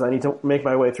book ones I need to make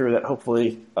my way through that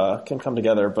hopefully can come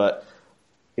together. But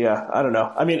yeah, I don't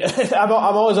know. I mean, I'm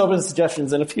always open to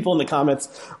suggestions, and if people in the comments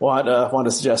want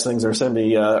to suggest things or send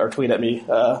me or tweet at me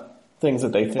things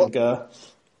that they think.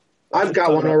 I've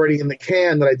got one already in the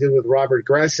can that I did with Robert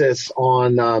Gressis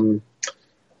on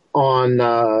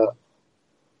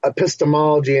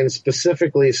epistemology, and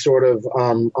specifically sort of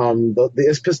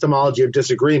the epistemology of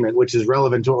disagreement, which is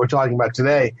relevant to what we're talking about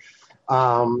today.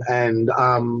 And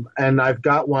I've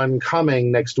got one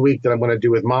coming next week that I'm going to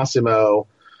do with Massimo.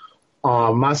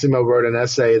 Massimo wrote an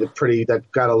essay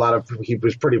he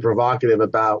was pretty provocative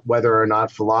about whether or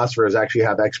not philosophers actually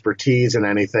have expertise in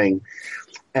anything,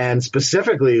 and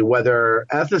specifically whether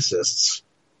ethicists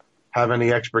have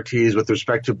any expertise with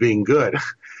respect to being good.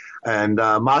 And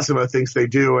Massimo thinks they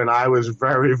do, and I was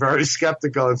very, very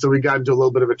skeptical. And so we got into a little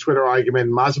bit of a Twitter argument,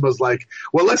 and Massimo's like,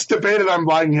 well, let's debate it on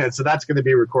Blogging Heads. So that's going to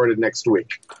be recorded next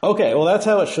week. Okay, well, that's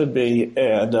how it should be.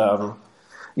 And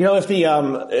if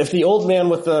the old man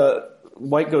with the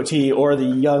white goatee or the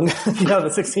young, the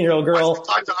 16-year-old girl.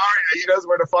 Talk to Aryeh. He knows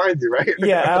where to find you, right?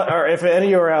 Yeah, or if any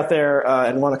of you are out there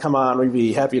and want to come on, we'd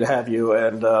be happy to have you,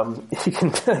 and you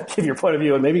can give your point of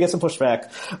view and maybe get some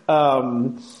pushback.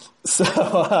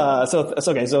 So it's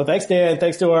okay. So thanks, Dan.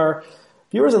 Thanks to our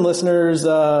viewers and listeners,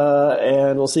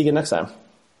 and we'll see you again next time.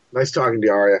 Nice talking to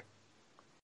you, Aryeh.